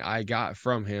thing I got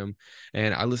from him.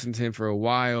 And I listened to him for a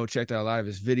while, checked out a lot of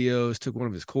his videos, took one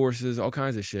of his courses, all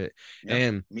kinds of shit. Yep.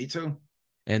 And Me too.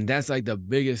 that's like the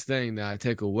biggest thing that I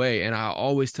take away. And I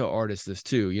always tell artists this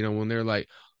too, when they're like,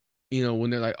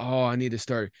 oh, I need to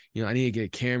start, I need to get a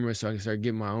camera so I can start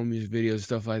getting my own music videos and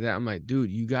stuff like that. I'm like, dude,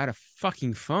 you got a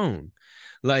fucking phone.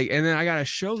 Like, and then I got to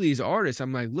show these artists.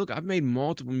 I'm like, look, I've made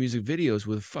multiple music videos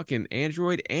with fucking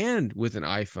Android and with an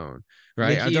iPhone,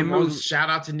 right? I've Nikki done and Moose, multiple. shout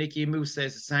out to Nikki and Moose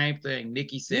says the same thing.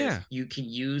 Nikki says Yeah. you can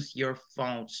use your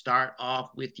phone. Start off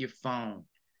with your phone.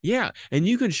 Yeah. And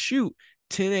you can shoot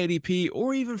 1080p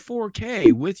or even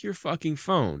 4K with your fucking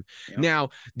phone. Yep. Now,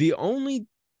 the only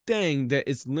thing that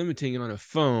it's limiting on a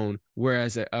phone,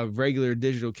 whereas a regular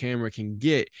digital camera can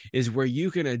get, is where you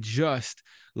can adjust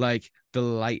like the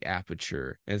light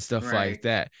aperture and stuff like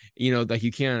that. Like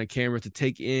you can on a camera to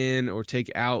take in or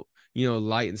take out,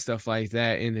 light and stuff like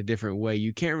that in a different way.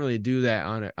 You can't really do that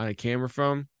on a camera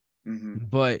phone,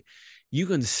 but you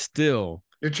can still.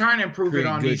 They're trying to improve it create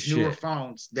on good these newer shit.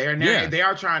 phones. They Yeah.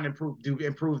 are trying to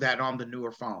improve that on the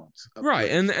newer phones.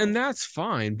 Right. And phones. that's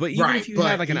fine. But even Right, if you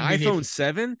had but like an even iPhone if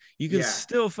 7, you can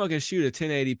still fucking shoot a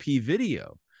 1080p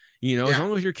video. As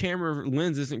long as your camera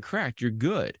lens isn't cracked, you're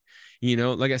good.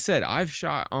 Like I said, I've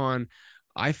shot on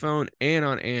iPhone and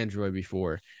on Android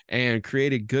before and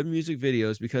created good music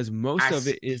videos because most of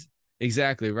it is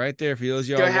exactly right there for those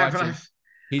y'all watching.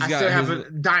 I still have a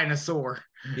dinosaur.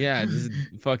 Yeah, this is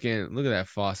fucking, look at that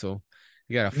fossil.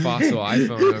 You got a fossil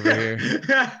iPhone over here.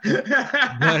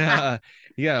 But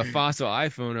you got a fossil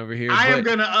iPhone over here. I am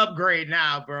gonna upgrade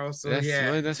now, bro. So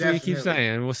that's what you keep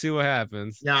saying. We'll see what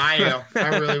happens. Yeah, I am.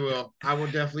 I really will. I will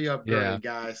definitely upgrade,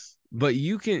 guys. But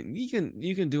you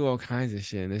can do all kinds of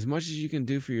shit. And as much as you can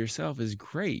do for yourself is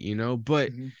great,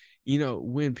 But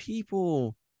when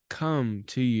people come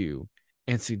to you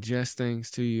and suggest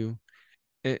things to you,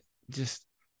 it just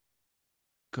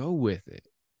go with it.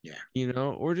 Yeah.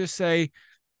 Or just say,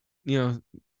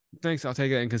 thanks, I'll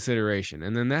take that in consideration.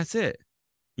 And then that's it.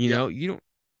 You don't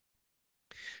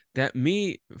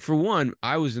for one,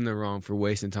 I was in the wrong for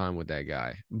wasting time with that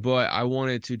guy, but I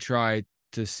wanted to try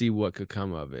to see what could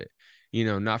come of it.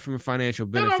 Not from a financial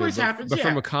benefit, always happens, but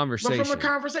from a conversation. But from a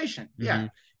conversation. Yeah. Mm-hmm.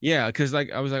 Yeah. Cause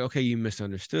like, I was like, okay, you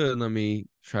misunderstood. Let me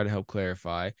try to help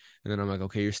clarify. And then I'm like,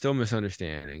 okay, you're still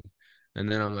misunderstanding. And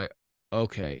then I'm like,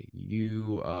 okay,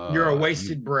 you're a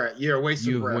wasted breath. You're a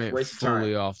wasted breath. Went wasted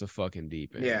fully time. off the fucking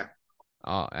deep end. Yeah.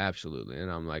 Oh, absolutely.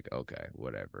 And I'm like, okay,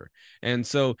 whatever. And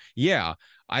so, yeah,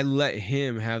 I let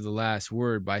him have the last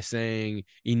word by saying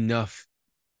enough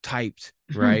typed,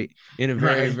 right? In a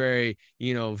very, very,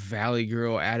 Valley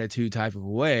Girl attitude type of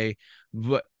way.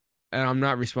 And I'm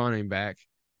not responding back.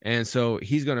 And so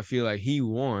he's going to feel like he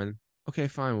won. Okay,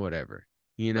 fine, whatever.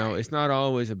 It's not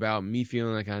always about me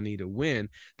feeling like I need to win.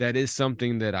 That is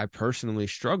something that I personally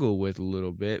struggle with a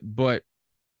little bit, but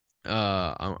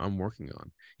I'm working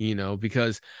on,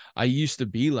 because I used to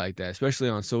be like that, especially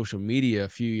on social media a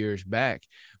few years back.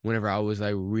 Whenever I was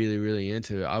like really, really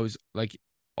into it, I was like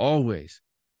always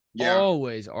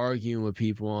arguing with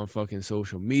people on fucking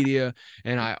social media,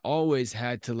 and I always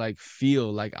had to like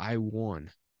feel like I won,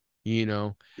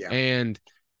 and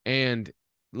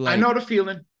like, I know the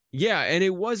feeling. Yeah, and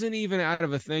it wasn't even out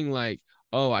of a thing like,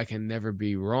 oh, I can never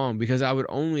be wrong, because I would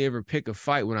only ever pick a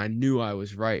fight when I knew I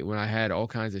was right, when I had all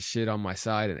kinds of shit on my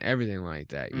side and everything like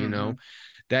that,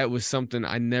 That was something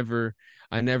I never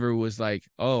was like,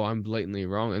 oh, I'm blatantly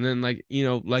wrong. And then like,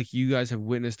 like you guys have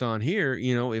witnessed on here,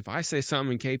 if I say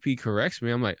something and KP corrects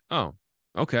me, I'm like, oh,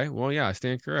 Okay, well, yeah, I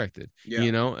stand corrected. Yeah.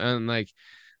 And like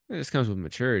this comes with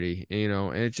maturity,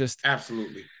 and it just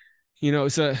Absolutely.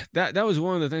 so that was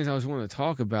one of the things I was wanting to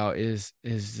talk about is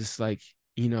just like,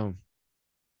 you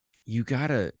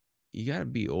gotta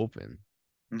be open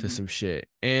to some shit.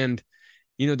 And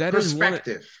that is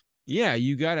perspective. yeah,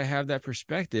 you gotta have that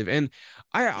perspective. And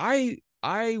I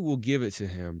will give it to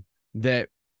him that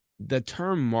the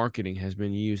term marketing has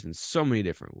been used in so many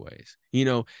different ways.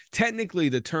 Technically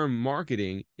the term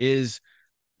marketing is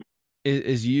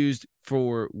used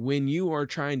for when you are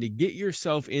trying to get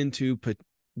yourself into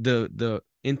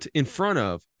in front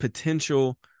of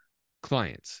potential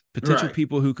clients, potential Right.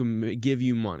 people who can give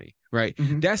you money, right?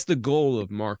 Mm-hmm. That's the goal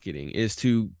of marketing, is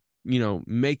to,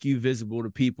 make you visible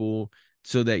to people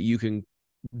so that you can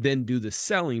then do the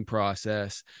selling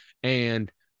process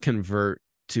and convert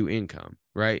to income,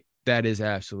 right? That is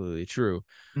absolutely true.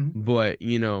 Mm-hmm. But,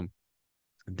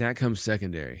 that comes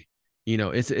secondary.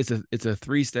 It's a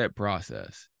 3-step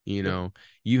process. Yep.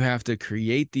 You have to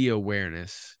create the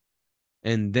awareness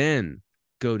and then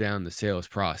go down the sales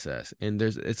process. And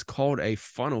it's called a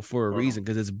funnel for a reason,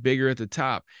 because it's bigger at the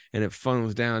top and it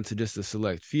funnels down to just a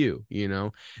select few,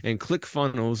 and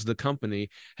ClickFunnels, the company,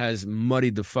 has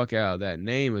muddied the fuck out of that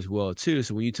name as well too.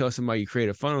 So when you tell somebody you create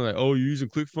a funnel, like, oh, you're using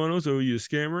ClickFunnels, or are you a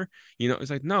scammer? It's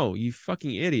like, no, you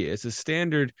fucking idiot. It's a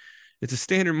standard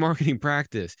marketing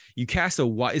practice.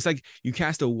 It's like you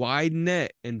cast a wide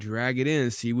net and drag it in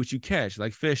and see what you catch,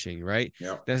 like fishing, right?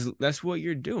 Yeah. That's what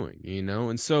you're doing,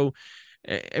 And so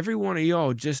every one of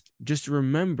y'all, just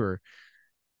remember,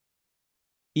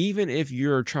 even if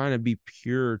you're trying to be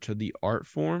pure to the art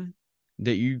form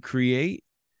that you create,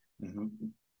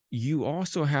 you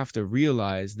also have to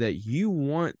realize that you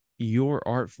want your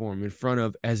art form in front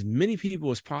of as many people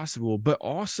as possible, but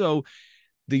also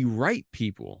the right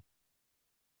people.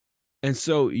 And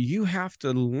so you have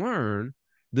to learn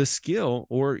the skill,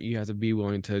 or you have to be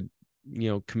willing to,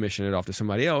 commission it off to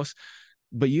somebody else.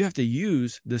 But you have to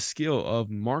use the skill of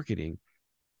marketing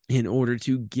in order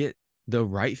to get the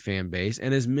right fan base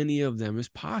and as many of them as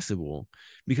possible.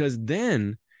 Because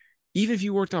then, even if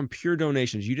you worked on pure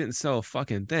donations, you didn't sell a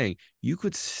fucking thing, you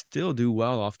could still do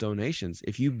well off donations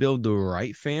if you build the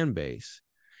right fan base.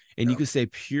 And you could say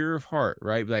pure of heart,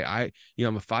 right? Like,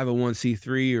 I'm a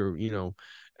 501c3, or,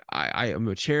 I am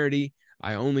a charity.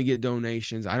 I only get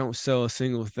donations. I don't sell a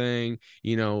single thing.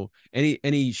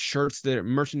 Any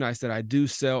merchandise that I do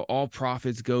sell, all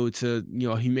profits go to,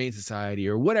 Humane Society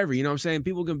or whatever. You know what I'm saying?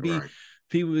 People can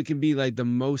be like the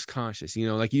most conscious,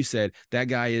 like you said, that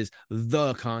guy is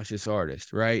the conscious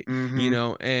artist, right?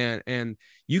 And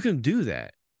you can do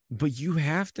that, but you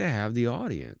have to have the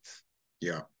audience.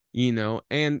 Yeah.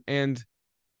 And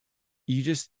you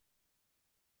just,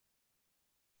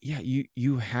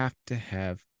 you have to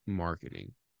have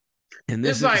marketing. And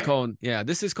this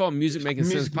is called Music Making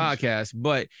Sense Podcast,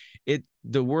 but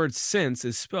the word sense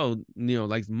is spelled,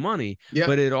 like money,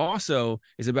 but it also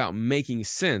is about making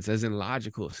sense, as in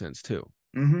logical sense too.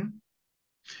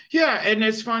 Yeah. And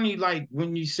it's funny, like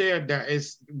when you said that,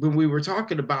 is when we were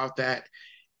talking about that,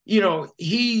 with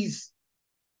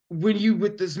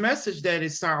this message that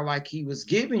it sounded like he was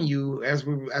giving you, as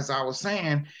I was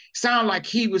saying, sound like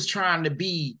he was trying to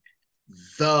be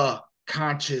the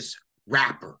conscious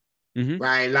rapper,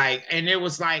 right? Like, and it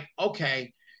was like,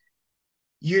 okay,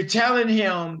 you're telling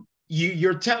him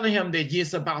that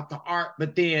it's about the art,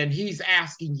 but then he's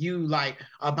asking you like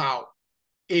about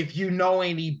if you know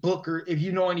any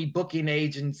booking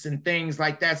agents and things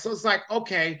like that. So it's like,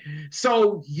 okay,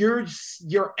 so you're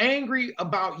angry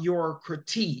about your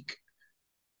critique.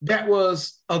 That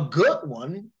was a good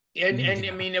one. And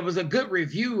I mean, it was a good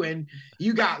review and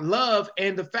you got love.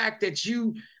 And the fact that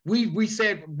we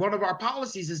said one of our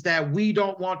policies is that we're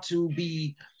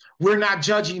not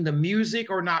judging the music,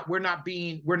 or we're not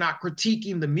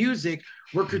critiquing the music.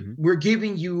 We're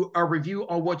giving you a review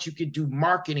on what you can do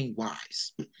marketing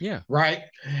wise. Yeah. Right.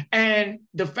 And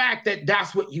the fact that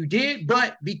that's what you did,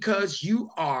 but because you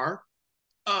are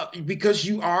a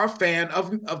fan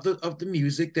of the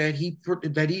music that he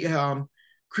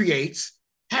creates,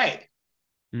 hey,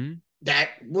 that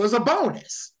was a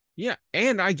bonus. Yeah,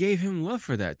 and I gave him love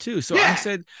for that too. So yeah, I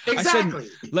said,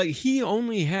 like, he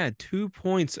only had 2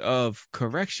 points of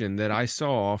correction that I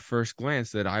saw off first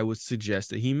glance that I would suggest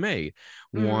that he made.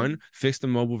 One, fix the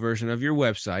mobile version of your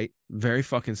website. Very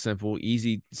fucking simple,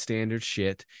 easy, standard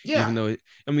shit. Yeah. Even though,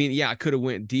 I could have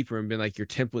went deeper and been like, your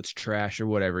template's trash or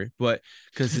whatever. But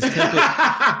because his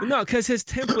template, his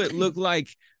template looked like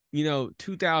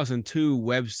 2002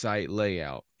 website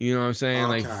layout. You know what I'm saying?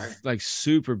 Okay. Like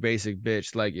super basic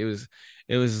bitch. Like it was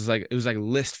like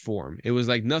list form. It was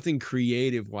like nothing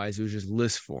creative wise. It was just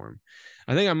list form.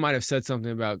 I think I might have said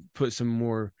something about put some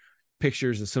more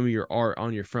pictures and some of your art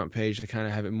on your front page to kind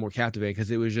of have it more captivating,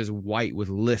 because it was just white with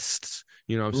lists,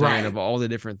 you know what I'm saying, of all the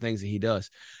different things that he does.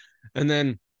 And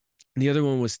then the other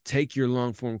one was take your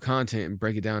long form content and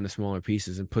break it down to smaller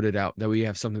pieces and put it out, that way you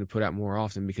have something to put out more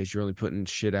often, because you're only putting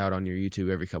shit out on your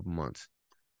YouTube every couple months.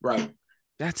 Right.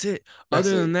 That's it.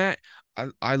 Other than that,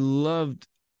 I loved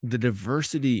the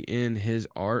diversity in his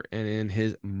art and in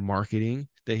his marketing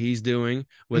that he's doing,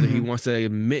 whether he wants to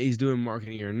admit he's doing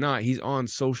marketing or not. He's on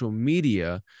social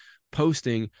media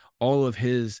posting all of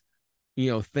his,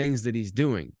 things that he's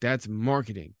doing. That's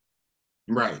marketing.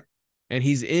 Right. And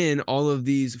he's in all of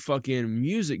these fucking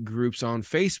music groups on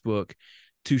Facebook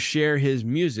to share his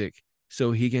music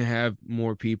so he can have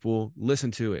more people listen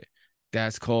to it.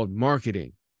 That's called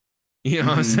marketing. You know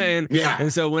what I'm saying? Yeah.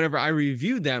 And so whenever I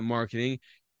reviewed that marketing,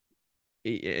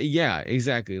 yeah,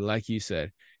 exactly. Like you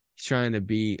said, he's trying to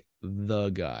be the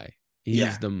guy.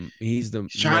 He's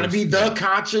trying to be the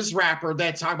conscious rapper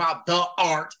that talk about the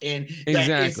art and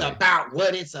that it's about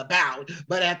what it's about.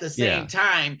 But at the same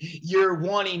time, you're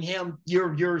wanting him,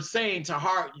 you're saying to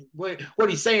Hart, what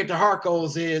he's saying to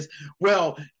Harkos is,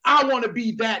 well, I want to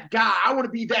be that guy. I want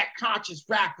to be that conscious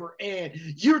rapper. And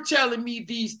you're telling me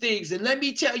these things. And let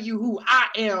me tell you who I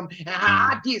am and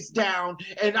how I gets down.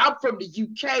 And I'm from the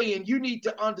UK, and you need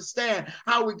to understand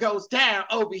how it goes down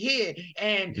over here.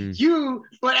 And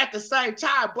but at the same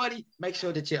time, buddy, make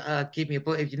sure that you give me a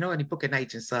book. If you know any book of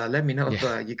agents, let me know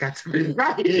if you got to be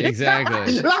right.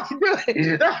 Exactly.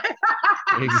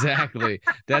 Exactly.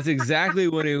 That's exactly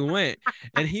what he went.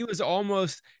 And he was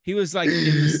like in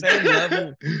the same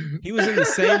level. He was in the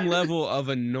same level of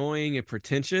annoying and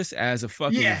pretentious as a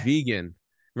fucking vegan,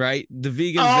 right? The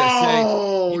vegans that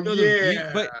say,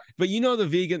 but the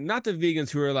vegan, not the vegans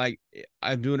who are like,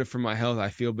 I'm doing it for my health. I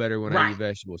feel better when I eat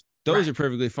vegetables. Those are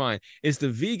perfectly fine. It's the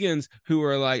vegans who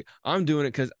are like, I'm doing it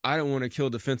because I don't want to kill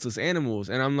defenseless animals.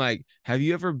 And I'm like, have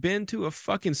you ever been to a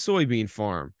fucking soybean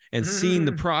farm and seen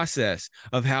the process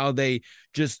of how they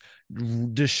just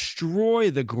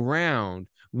destroy the ground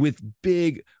with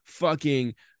big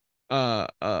fucking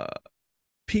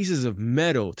pieces of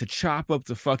metal to chop up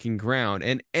the fucking ground,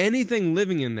 and anything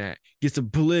living in that gets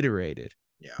obliterated,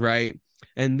 right?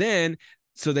 And then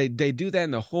so they do that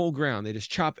in the whole ground. They just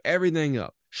chop everything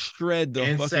up, shred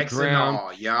the fucking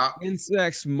ground.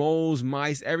 Insects, moles,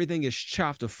 mice, everything is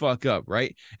chopped the fuck up,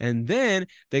 right? And then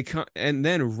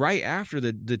right after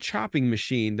the chopping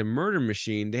machine, the murder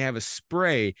machine, they have a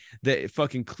spray that it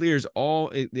fucking clears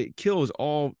it kills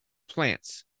all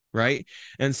plants, right?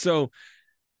 And so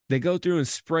they go through and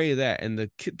spray that, and the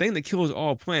thing that kills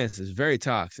all plants is very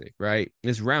toxic, right?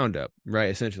 It's Roundup, right?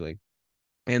 Essentially.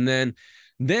 And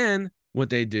then what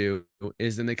they do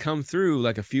is then they come through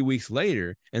like a few weeks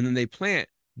later, and then they plant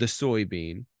the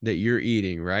soybean that you're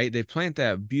eating, right? They plant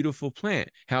that beautiful plant.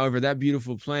 However, that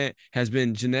beautiful plant has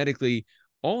been genetically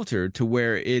altered to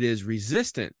where it is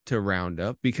resistant to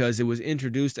Roundup because it was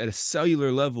introduced at a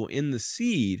cellular level in the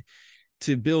seed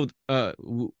to build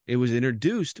it was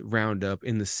introduced Roundup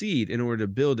in the seed in order to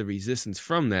build a resistance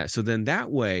from that. So then that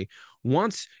way,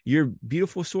 once your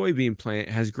beautiful soybean plant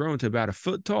has grown to about a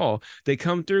foot tall, they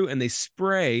come through and they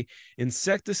spray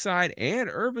insecticide and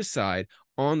herbicide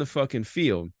on the fucking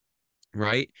field,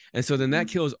 right? And so then that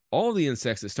kills all the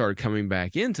insects that started coming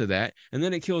back into that, and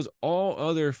then it kills all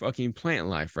other fucking plant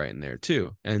life right in there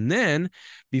too. And then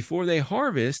before they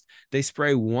harvest, they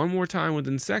spray one more time with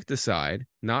insecticide,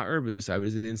 not herbicide, but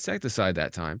it's an insecticide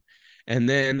that time. And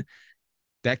then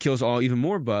that kills even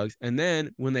more bugs. And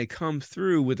then when they come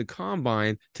through with the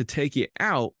combine to take it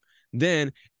out,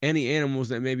 then any animals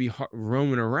that may be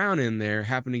roaming around in there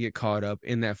happen to get caught up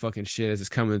in that fucking shit as it's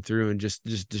coming through and just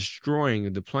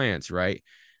destroying the plants, right?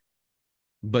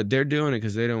 But they're doing it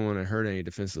because they don't want to hurt any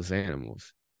defenseless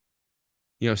animals.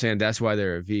 You know what I'm saying? That's why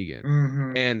they're a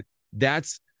vegan. And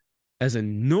that's as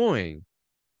annoying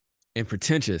and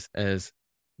pretentious as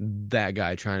that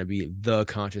guy trying to be the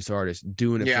conscious artist,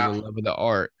 doing it for the love of the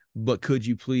art. But could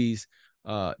you please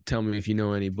tell me if you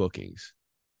know any bookings?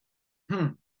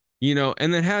 And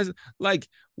then has like,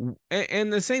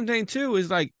 and the same thing too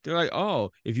is like, they're like, oh,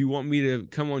 if you want me to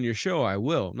come on your show, I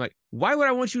will. I'm like, why would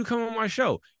I want you to come on my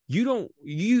show? You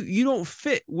don't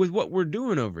fit with what we're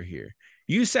doing over here.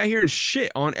 You sat here and shit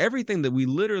on everything that we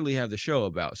literally have the show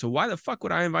about. So why the fuck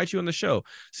would I invite you on the show?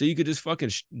 So you could just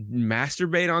fucking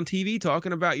masturbate on TV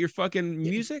talking about your fucking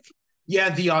music? Yeah,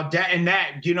 and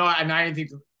that, and I didn't think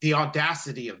the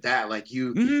audacity of that. Like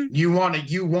you Mm-hmm. you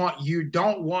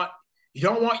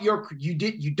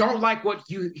don't like what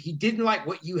he didn't like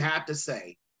what you had to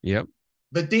say. Yep.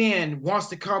 But then wants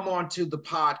to come on to the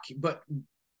podcast, but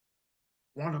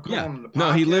want to come Yeah. on the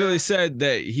No, he literally podcast. said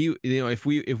that if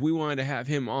we wanted to have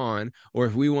him on, or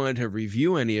if we wanted to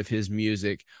review any of his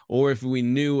music, or if we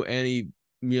knew any,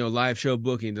 live show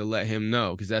booking, to let him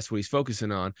know, because that's what he's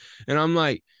focusing on. And I'm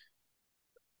like,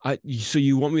 so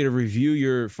you want me to review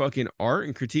your fucking art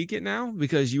and critique it now?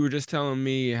 Because you were just telling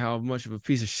me how much of a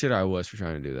piece of shit I was for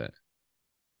trying to do that.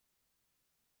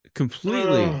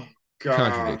 Completely Oh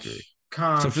contradictory.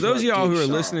 gosh, So for those of y'all who are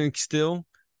contradiction. listening still,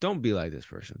 don't be like this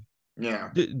person. Yeah,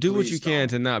 Do what you please can don't.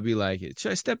 to not be like it.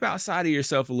 Try step outside of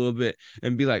yourself a little bit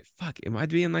and be like, fuck, am I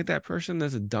being like that person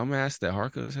that's a dumbass that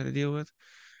Harco's had to deal with?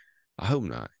 I hope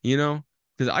not,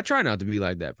 because I try not to be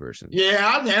like that person.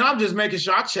 Yeah, and I'm just making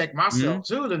sure I check Mhm. myself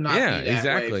too to not Yeah, be that way.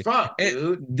 exactly. Fuck, And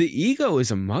dude. the ego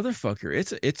is a motherfucker.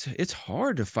 It's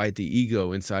hard to fight the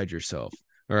ego inside yourself.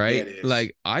 All Yeah, right. it is.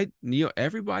 Like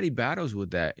everybody battles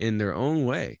with that in their own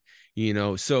way.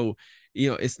 So,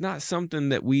 it's not something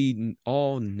that we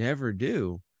all never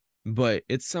do, but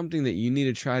it's something that you need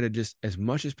to try to, just as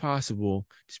much as possible,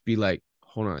 just be like,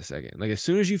 hold on a second. Like as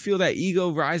soon as you feel that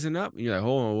ego rising up, you're like,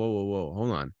 hold on, whoa,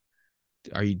 hold on.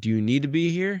 Do you need to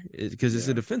be here? Because it's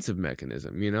a Yeah, defensive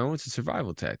mechanism, it's a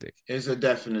survival tactic. it's a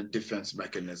definite defense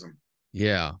mechanism.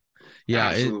 Yeah. Yeah,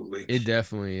 it Absolutely. it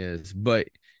definitely is. But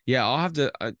yeah, I'll have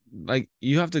to like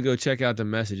you have to go check out the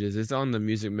messages. It's on the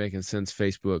Music Making Sense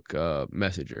Facebook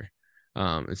messenger.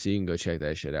 And so you can go check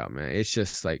that shit out, man. It's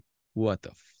just like, what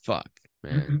the fuck,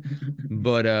 man.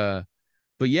 But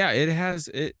but yeah,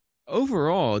 it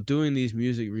overall, doing these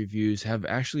music reviews have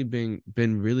actually been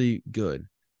really good,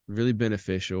 really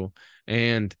beneficial.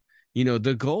 And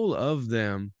the goal of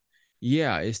them,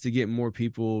 yeah, is to get more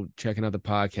people checking out the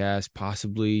podcast,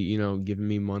 possibly, giving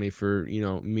me money for,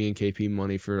 me and KP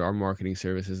money for our marketing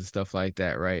services and stuff like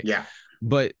that, right? Yeah.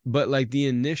 But like the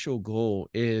initial goal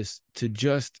is to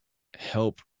just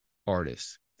help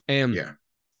artists. And Yeah.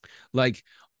 like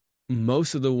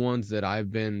most of the ones that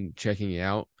I've been checking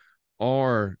out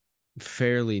are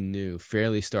fairly new,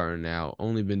 fairly starting out,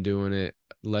 only been doing it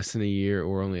less than a year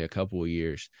or only a couple of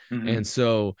years. And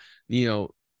so,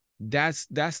 that's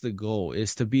the goal,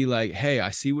 is to be like, hey, I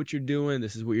see what you're doing.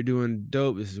 This is what you're doing.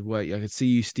 Dope. This is what I can see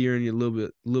you steering you a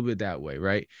little bit that way.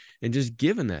 Right. And just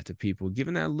giving that to people,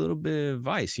 giving that a little bit of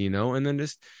advice, and then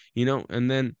just, and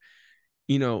then,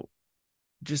 you know,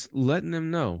 just letting them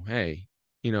know, hey,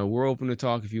 we're open to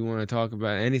talk if you want to talk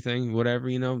about anything, whatever,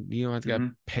 you don't have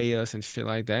to pay us and shit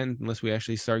like that unless we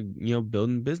actually start,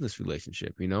 building business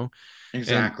relationship. And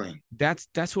Exactly.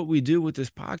 that's what we do with this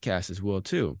podcast as well,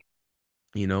 too.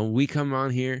 We come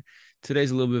on here. Today's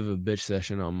a little bit of a bitch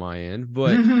session on my end,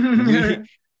 but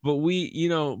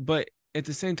but at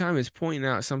the same time, it's pointing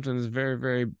out something that's very,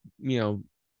 very,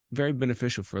 very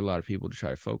beneficial for a lot of people to try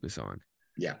to focus on.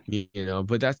 Yeah.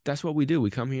 But that's what we do.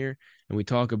 We come here and we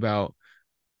talk about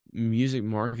music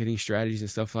marketing strategies and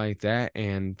stuff like that,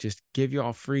 and just give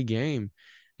y'all free game.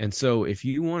 And so if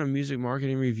you want a music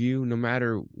marketing review, no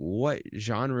matter what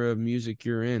genre of music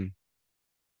you're in,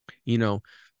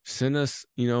 send us,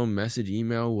 message,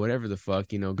 email, whatever the fuck,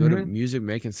 go to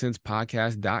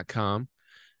musicmakingsense.podcast.com,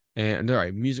 and all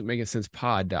right,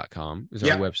 musicmakingensensepod.com is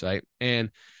our website. And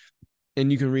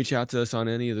you can reach out to us on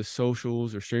any of the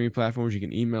socials or streaming platforms. You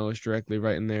can email us directly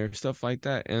right in there, stuff like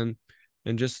that. And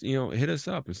just, hit us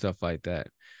up and stuff like that.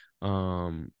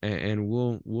 And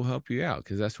we'll help you out,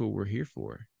 because that's what we're here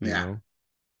for, you know?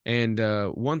 And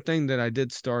one thing that I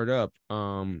did start up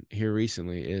here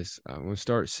recently is I'm going to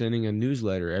start sending a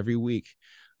newsletter every week,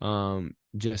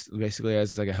 just basically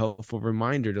as like a helpful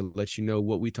reminder to let you know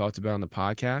what we talked about on the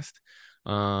podcast,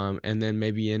 and then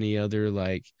maybe any other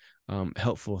like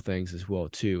helpful things as well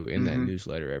too in that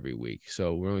newsletter every week.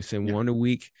 So we're only sending one a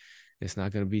week. It's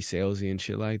not going to be salesy and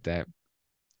shit like that.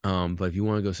 But if you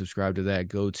want to go subscribe to that,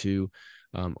 go to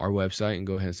our website and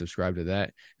go ahead and subscribe to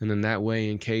that. And then that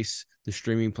way, in case the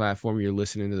streaming platform you're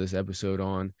listening to this episode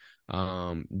on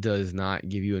does not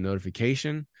give you a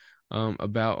notification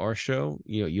about our show,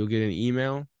 you'll get an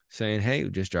email saying, hey, we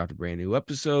just dropped a brand new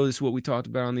episode. This is what we talked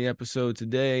about on the episode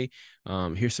today.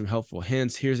 Here's some helpful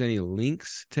hints. Here's any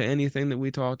links to anything that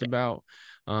we talked about,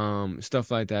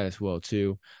 stuff like that as well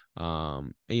too.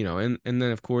 And then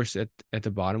of course at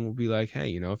the bottom will be like,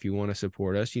 hey, if you want to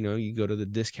support us, you go to the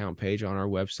discount page on our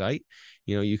website.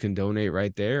 You can donate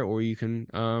right there, or you can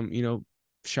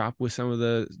shop with some of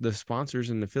the sponsors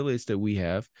and affiliates that we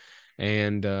have.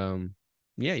 And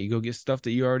you go get stuff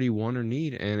that you already want or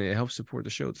need, and it helps support the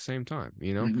show at the same time.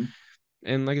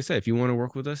 and like I said, if you want to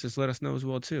work with us, just let us know as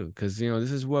well too, because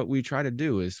this is what we try to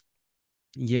do is,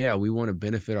 yeah, we want to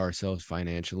benefit ourselves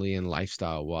financially and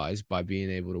lifestyle wise by being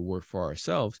able to work for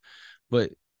ourselves,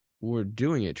 but we're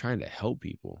doing it trying to help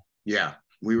people. Yeah,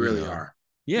 we really are.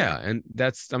 Yeah, and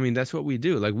that's what we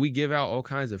do. Like, we give out all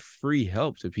kinds of free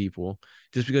help to people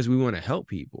just because we want to help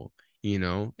people,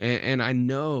 and I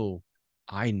know,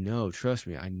 trust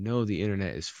me, I know the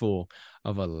internet is full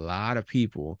of a lot of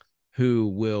people who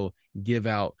will give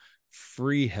out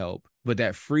free help, but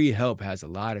that free help has a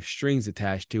lot of strings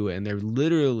attached to it. And they're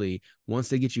literally, once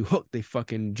they get you hooked, they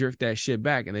fucking jerk that shit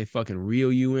back and they fucking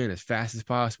reel you in as fast as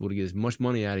possible to get as much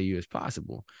money out of you as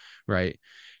possible. Right.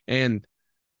 And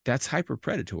that's hyper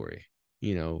predatory.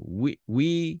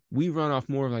 We run off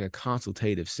more of like a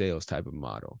consultative sales type of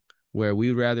model where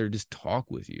we'd rather just talk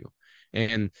with you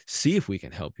and see if we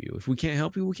can help you. If we can't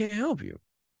help you, we can't help you.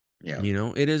 Yeah.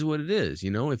 It is what it is.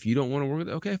 If you don't want to work with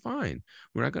it, okay, fine.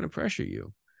 We're not going to pressure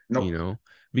you. Nope.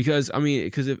 Because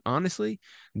if honestly,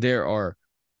 there are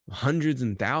hundreds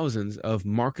and thousands of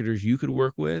marketers you could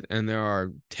work with, and there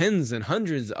are tens and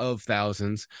hundreds of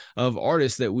thousands of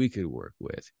artists that we could work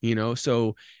with.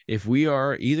 So if we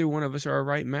are, either one of us are a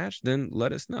right match, then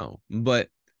let us know. But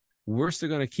we're still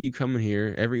going to keep coming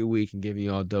here every week and giving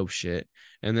you all dope shit.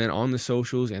 And then on the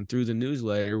socials and through the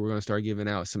newsletter, we're going to start giving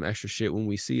out some extra shit when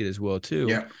we see it as well too.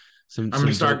 Yeah. I'm going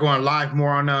to start going live more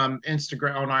on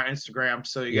Instagram, on our Instagram.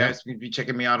 So you guys can be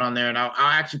checking me out on there, and I'll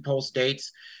actually post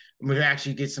dates. We'll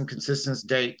actually get some consistent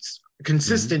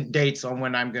dates on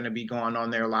when I'm going to be going on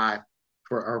there live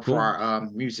for our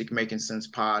Music Making Sense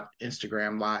Pod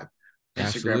Instagram live.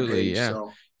 Absolutely. Page, yeah.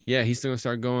 Yeah, he's going to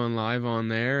start going live on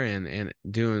there and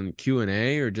doing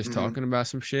Q&A or just talking about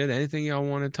some shit, anything y'all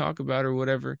want to talk about or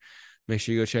whatever. Make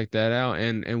sure you go check that out.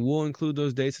 And we'll include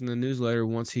those dates in the newsletter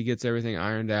once he gets everything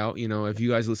ironed out. If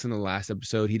you guys listen to the last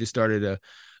episode, he just started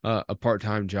a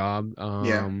part-time job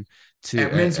at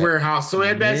Men's Warehouse. So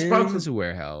at Men's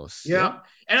Warehouse. Yeah.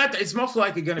 And it's most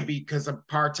likely going to be, because of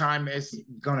part-time, it's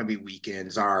going to be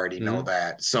weekends. I already know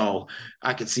that. So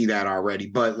I could see that already.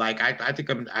 But like, I think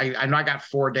I know I got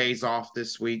 4 days off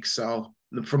this week. So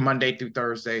from Monday through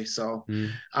Thursday. So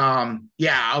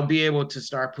I'll be able to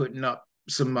start putting up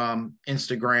some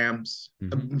Instagrams,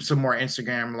 some more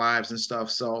Instagram lives and stuff.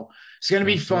 So it's going to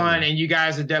be fun, and you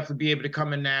guys will definitely be able to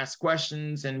come and ask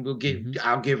questions, and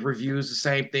I'll give reviews, the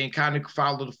same thing, kind of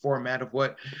follow the format of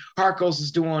what Harkos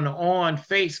is doing on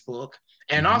Facebook.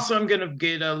 And also I'm going to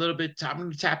get a little bit, I'm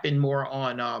going to tap in more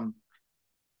on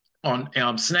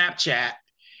Snapchat,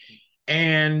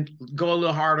 and go a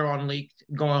little harder on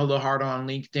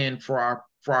LinkedIn for our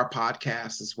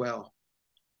podcast as well.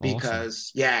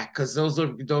 Because those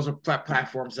are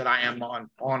platforms that I am on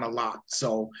a lot.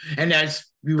 So, and as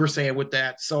we were saying with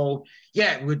that, so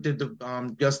with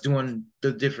the just doing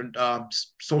the different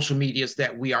social medias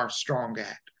that we are strong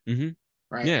at.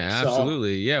 Right. Yeah,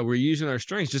 absolutely. Yeah, we're using our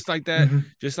strengths, just like that,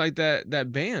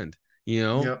 that band.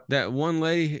 That one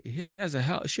lady, she has a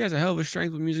hell of a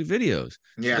strength with music videos.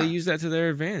 Yeah, so they use that to their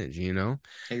advantage. Exactly.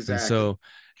 And so.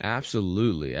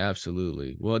 Absolutely.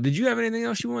 Well, did you have anything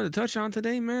else you wanted to touch on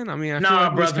today, man? I feel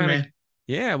like brother, man.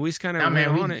 Yeah, we just kind of went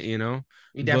on it,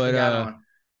 We definitely got on.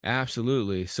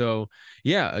 Absolutely. So,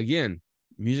 yeah, again,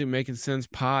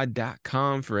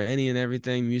 musicmakingsense.pod.com for any and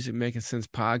everything Music Making Sense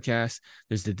podcast.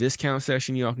 There's the discount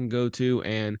section y'all can go to,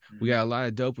 and we got a lot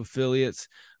of dope affiliates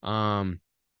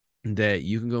that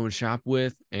you can go and shop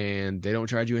with, and they don't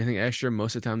charge you anything extra.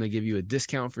 Most of the time they give you a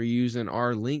discount for using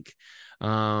our link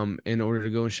in order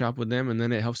to go and shop with them, and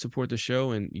then it helps support the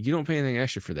show, and you don't pay anything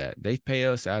extra for that. They pay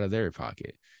us out of their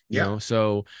pocket. You know,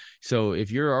 so if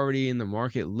you're already in the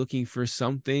market looking for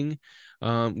something,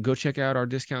 go check out our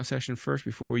discount section first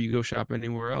before you go shop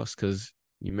anywhere else, because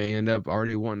you may end up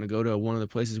already wanting to go to one of the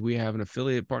places we have an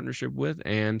affiliate partnership with,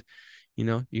 and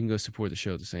you can go support the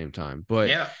show at the same time. But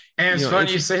and it's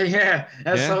funny you say,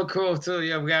 that's so cool too.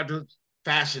 Yeah, we got to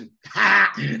fashion.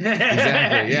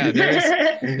 Exactly. Yeah,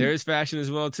 there is fashion as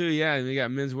well too. Yeah, we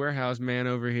got Men's Warehouse man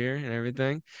over here and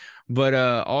everything. But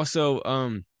also,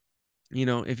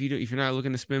 if you're not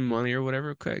looking to spend money or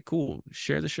whatever, okay, cool.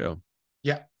 Share the show.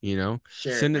 Yeah.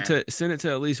 Send it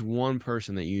to at least one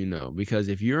person that because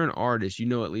if you're an artist,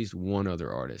 at least one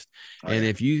other artist.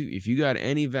 If you got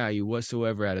any value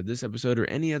whatsoever out of this episode or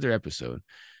any other episode,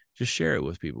 just share it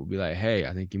with people. Be like, hey,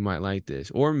 I think you might like this.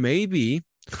 Or maybe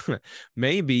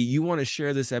you want to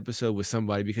share this episode with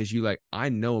somebody because you like, I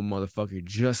know a motherfucker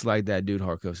just like that dude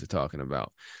Harkos is talking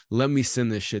about. Let me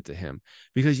send this shit to him,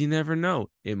 because you never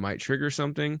know. It might trigger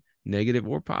something negative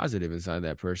or positive inside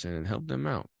that person and help them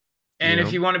out. And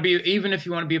if you want to be, even if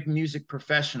you want to be a music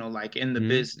professional, like in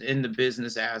the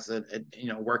business as a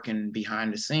working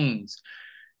behind the scenes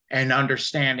and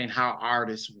understanding how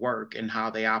artists work and how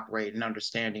they operate and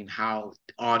understanding how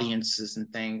audiences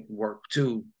and things work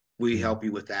too, we help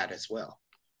you with that as well.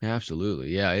 Absolutely.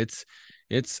 Yeah.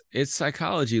 It's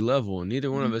psychology level.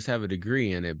 Neither one of us have a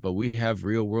degree in it, but we have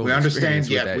real world. We understand.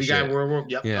 Yeah, we got real world.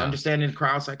 Yep. Yeah. Understanding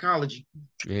crowd psychology.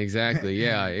 Exactly.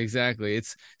 Yeah, exactly.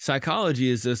 It's psychology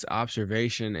is just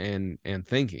observation and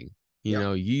thinking. You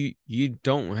know, you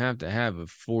don't have to have a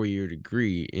 4-year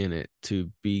degree in it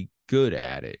to be good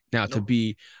at it. Now, to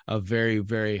be a very,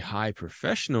 very high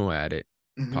professional at it,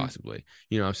 possibly,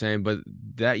 you know what I'm saying? But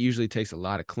that usually takes a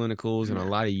lot of clinicals and a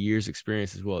lot of years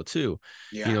experience as well too.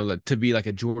 You know, like, to be like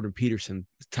a Jordan Peterson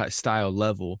style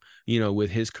level, you know,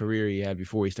 with his career he had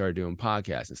before he started doing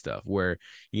podcasts and stuff, where,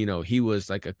 you know, he was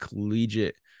like a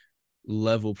collegiate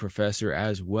level professor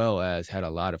as well as had a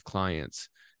lot of clients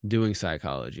doing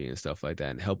psychology and stuff like that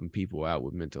and helping people out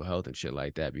with mental health and shit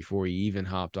like that before he even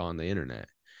hopped on the internet.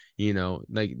 You know,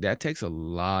 like that takes a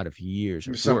lot of years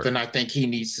of something work. I think he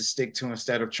needs to stick to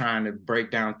instead of trying to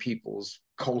break down people's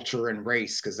culture and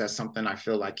race, because that's something I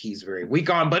feel like he's very weak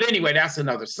on. But anyway, that's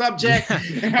another subject.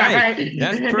 Hey,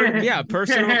 that's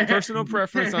personal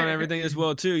preference on everything as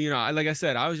well too. You know, like I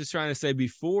said, I was just trying to say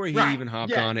before he even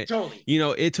hopped on it, totally. You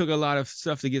know, it took a lot of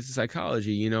stuff to get to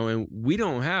psychology, you know, and we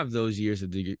don't have those years of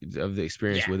the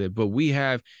experience with it, but we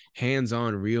have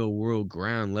hands-on real world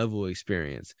ground level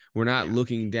experience. We're not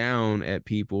looking down at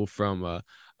people from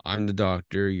I'm the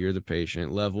doctor, you're the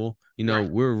patient level. You know,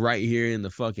 we're right here in the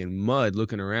fucking mud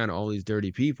looking around at all these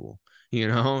dirty people, you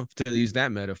know, to use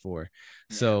that metaphor.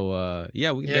 So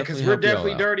because we're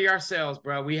definitely dirty ourselves,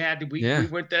 bro. We had to we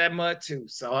went to that mud too.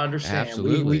 So I understand.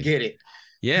 Absolutely. We get it.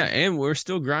 Yeah, and we're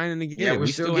still grinding to get it.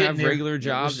 We still have regular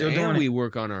jobs and we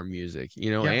work on our music,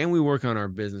 you know, and we work on our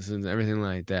businesses and everything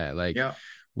like that. Like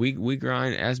we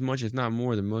grind as much, if not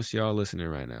more, than most of y'all listening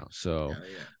right now. So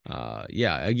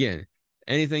again,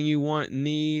 anything you want,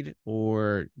 need,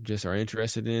 or just are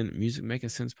interested in,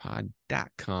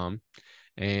 musicmakingsensepod.com.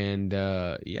 And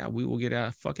we will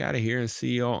get fuck out of here and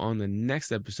see y'all on the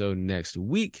next episode next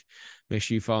week. Make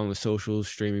sure you follow the socials,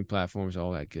 streaming platforms,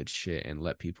 all that good shit, and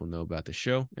let people know about the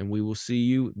show. And we will see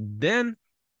you then.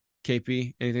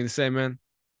 KP, anything to say, man?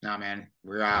 Nah, man.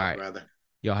 We're out, brother.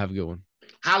 Y'all have a good one.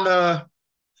 Holla.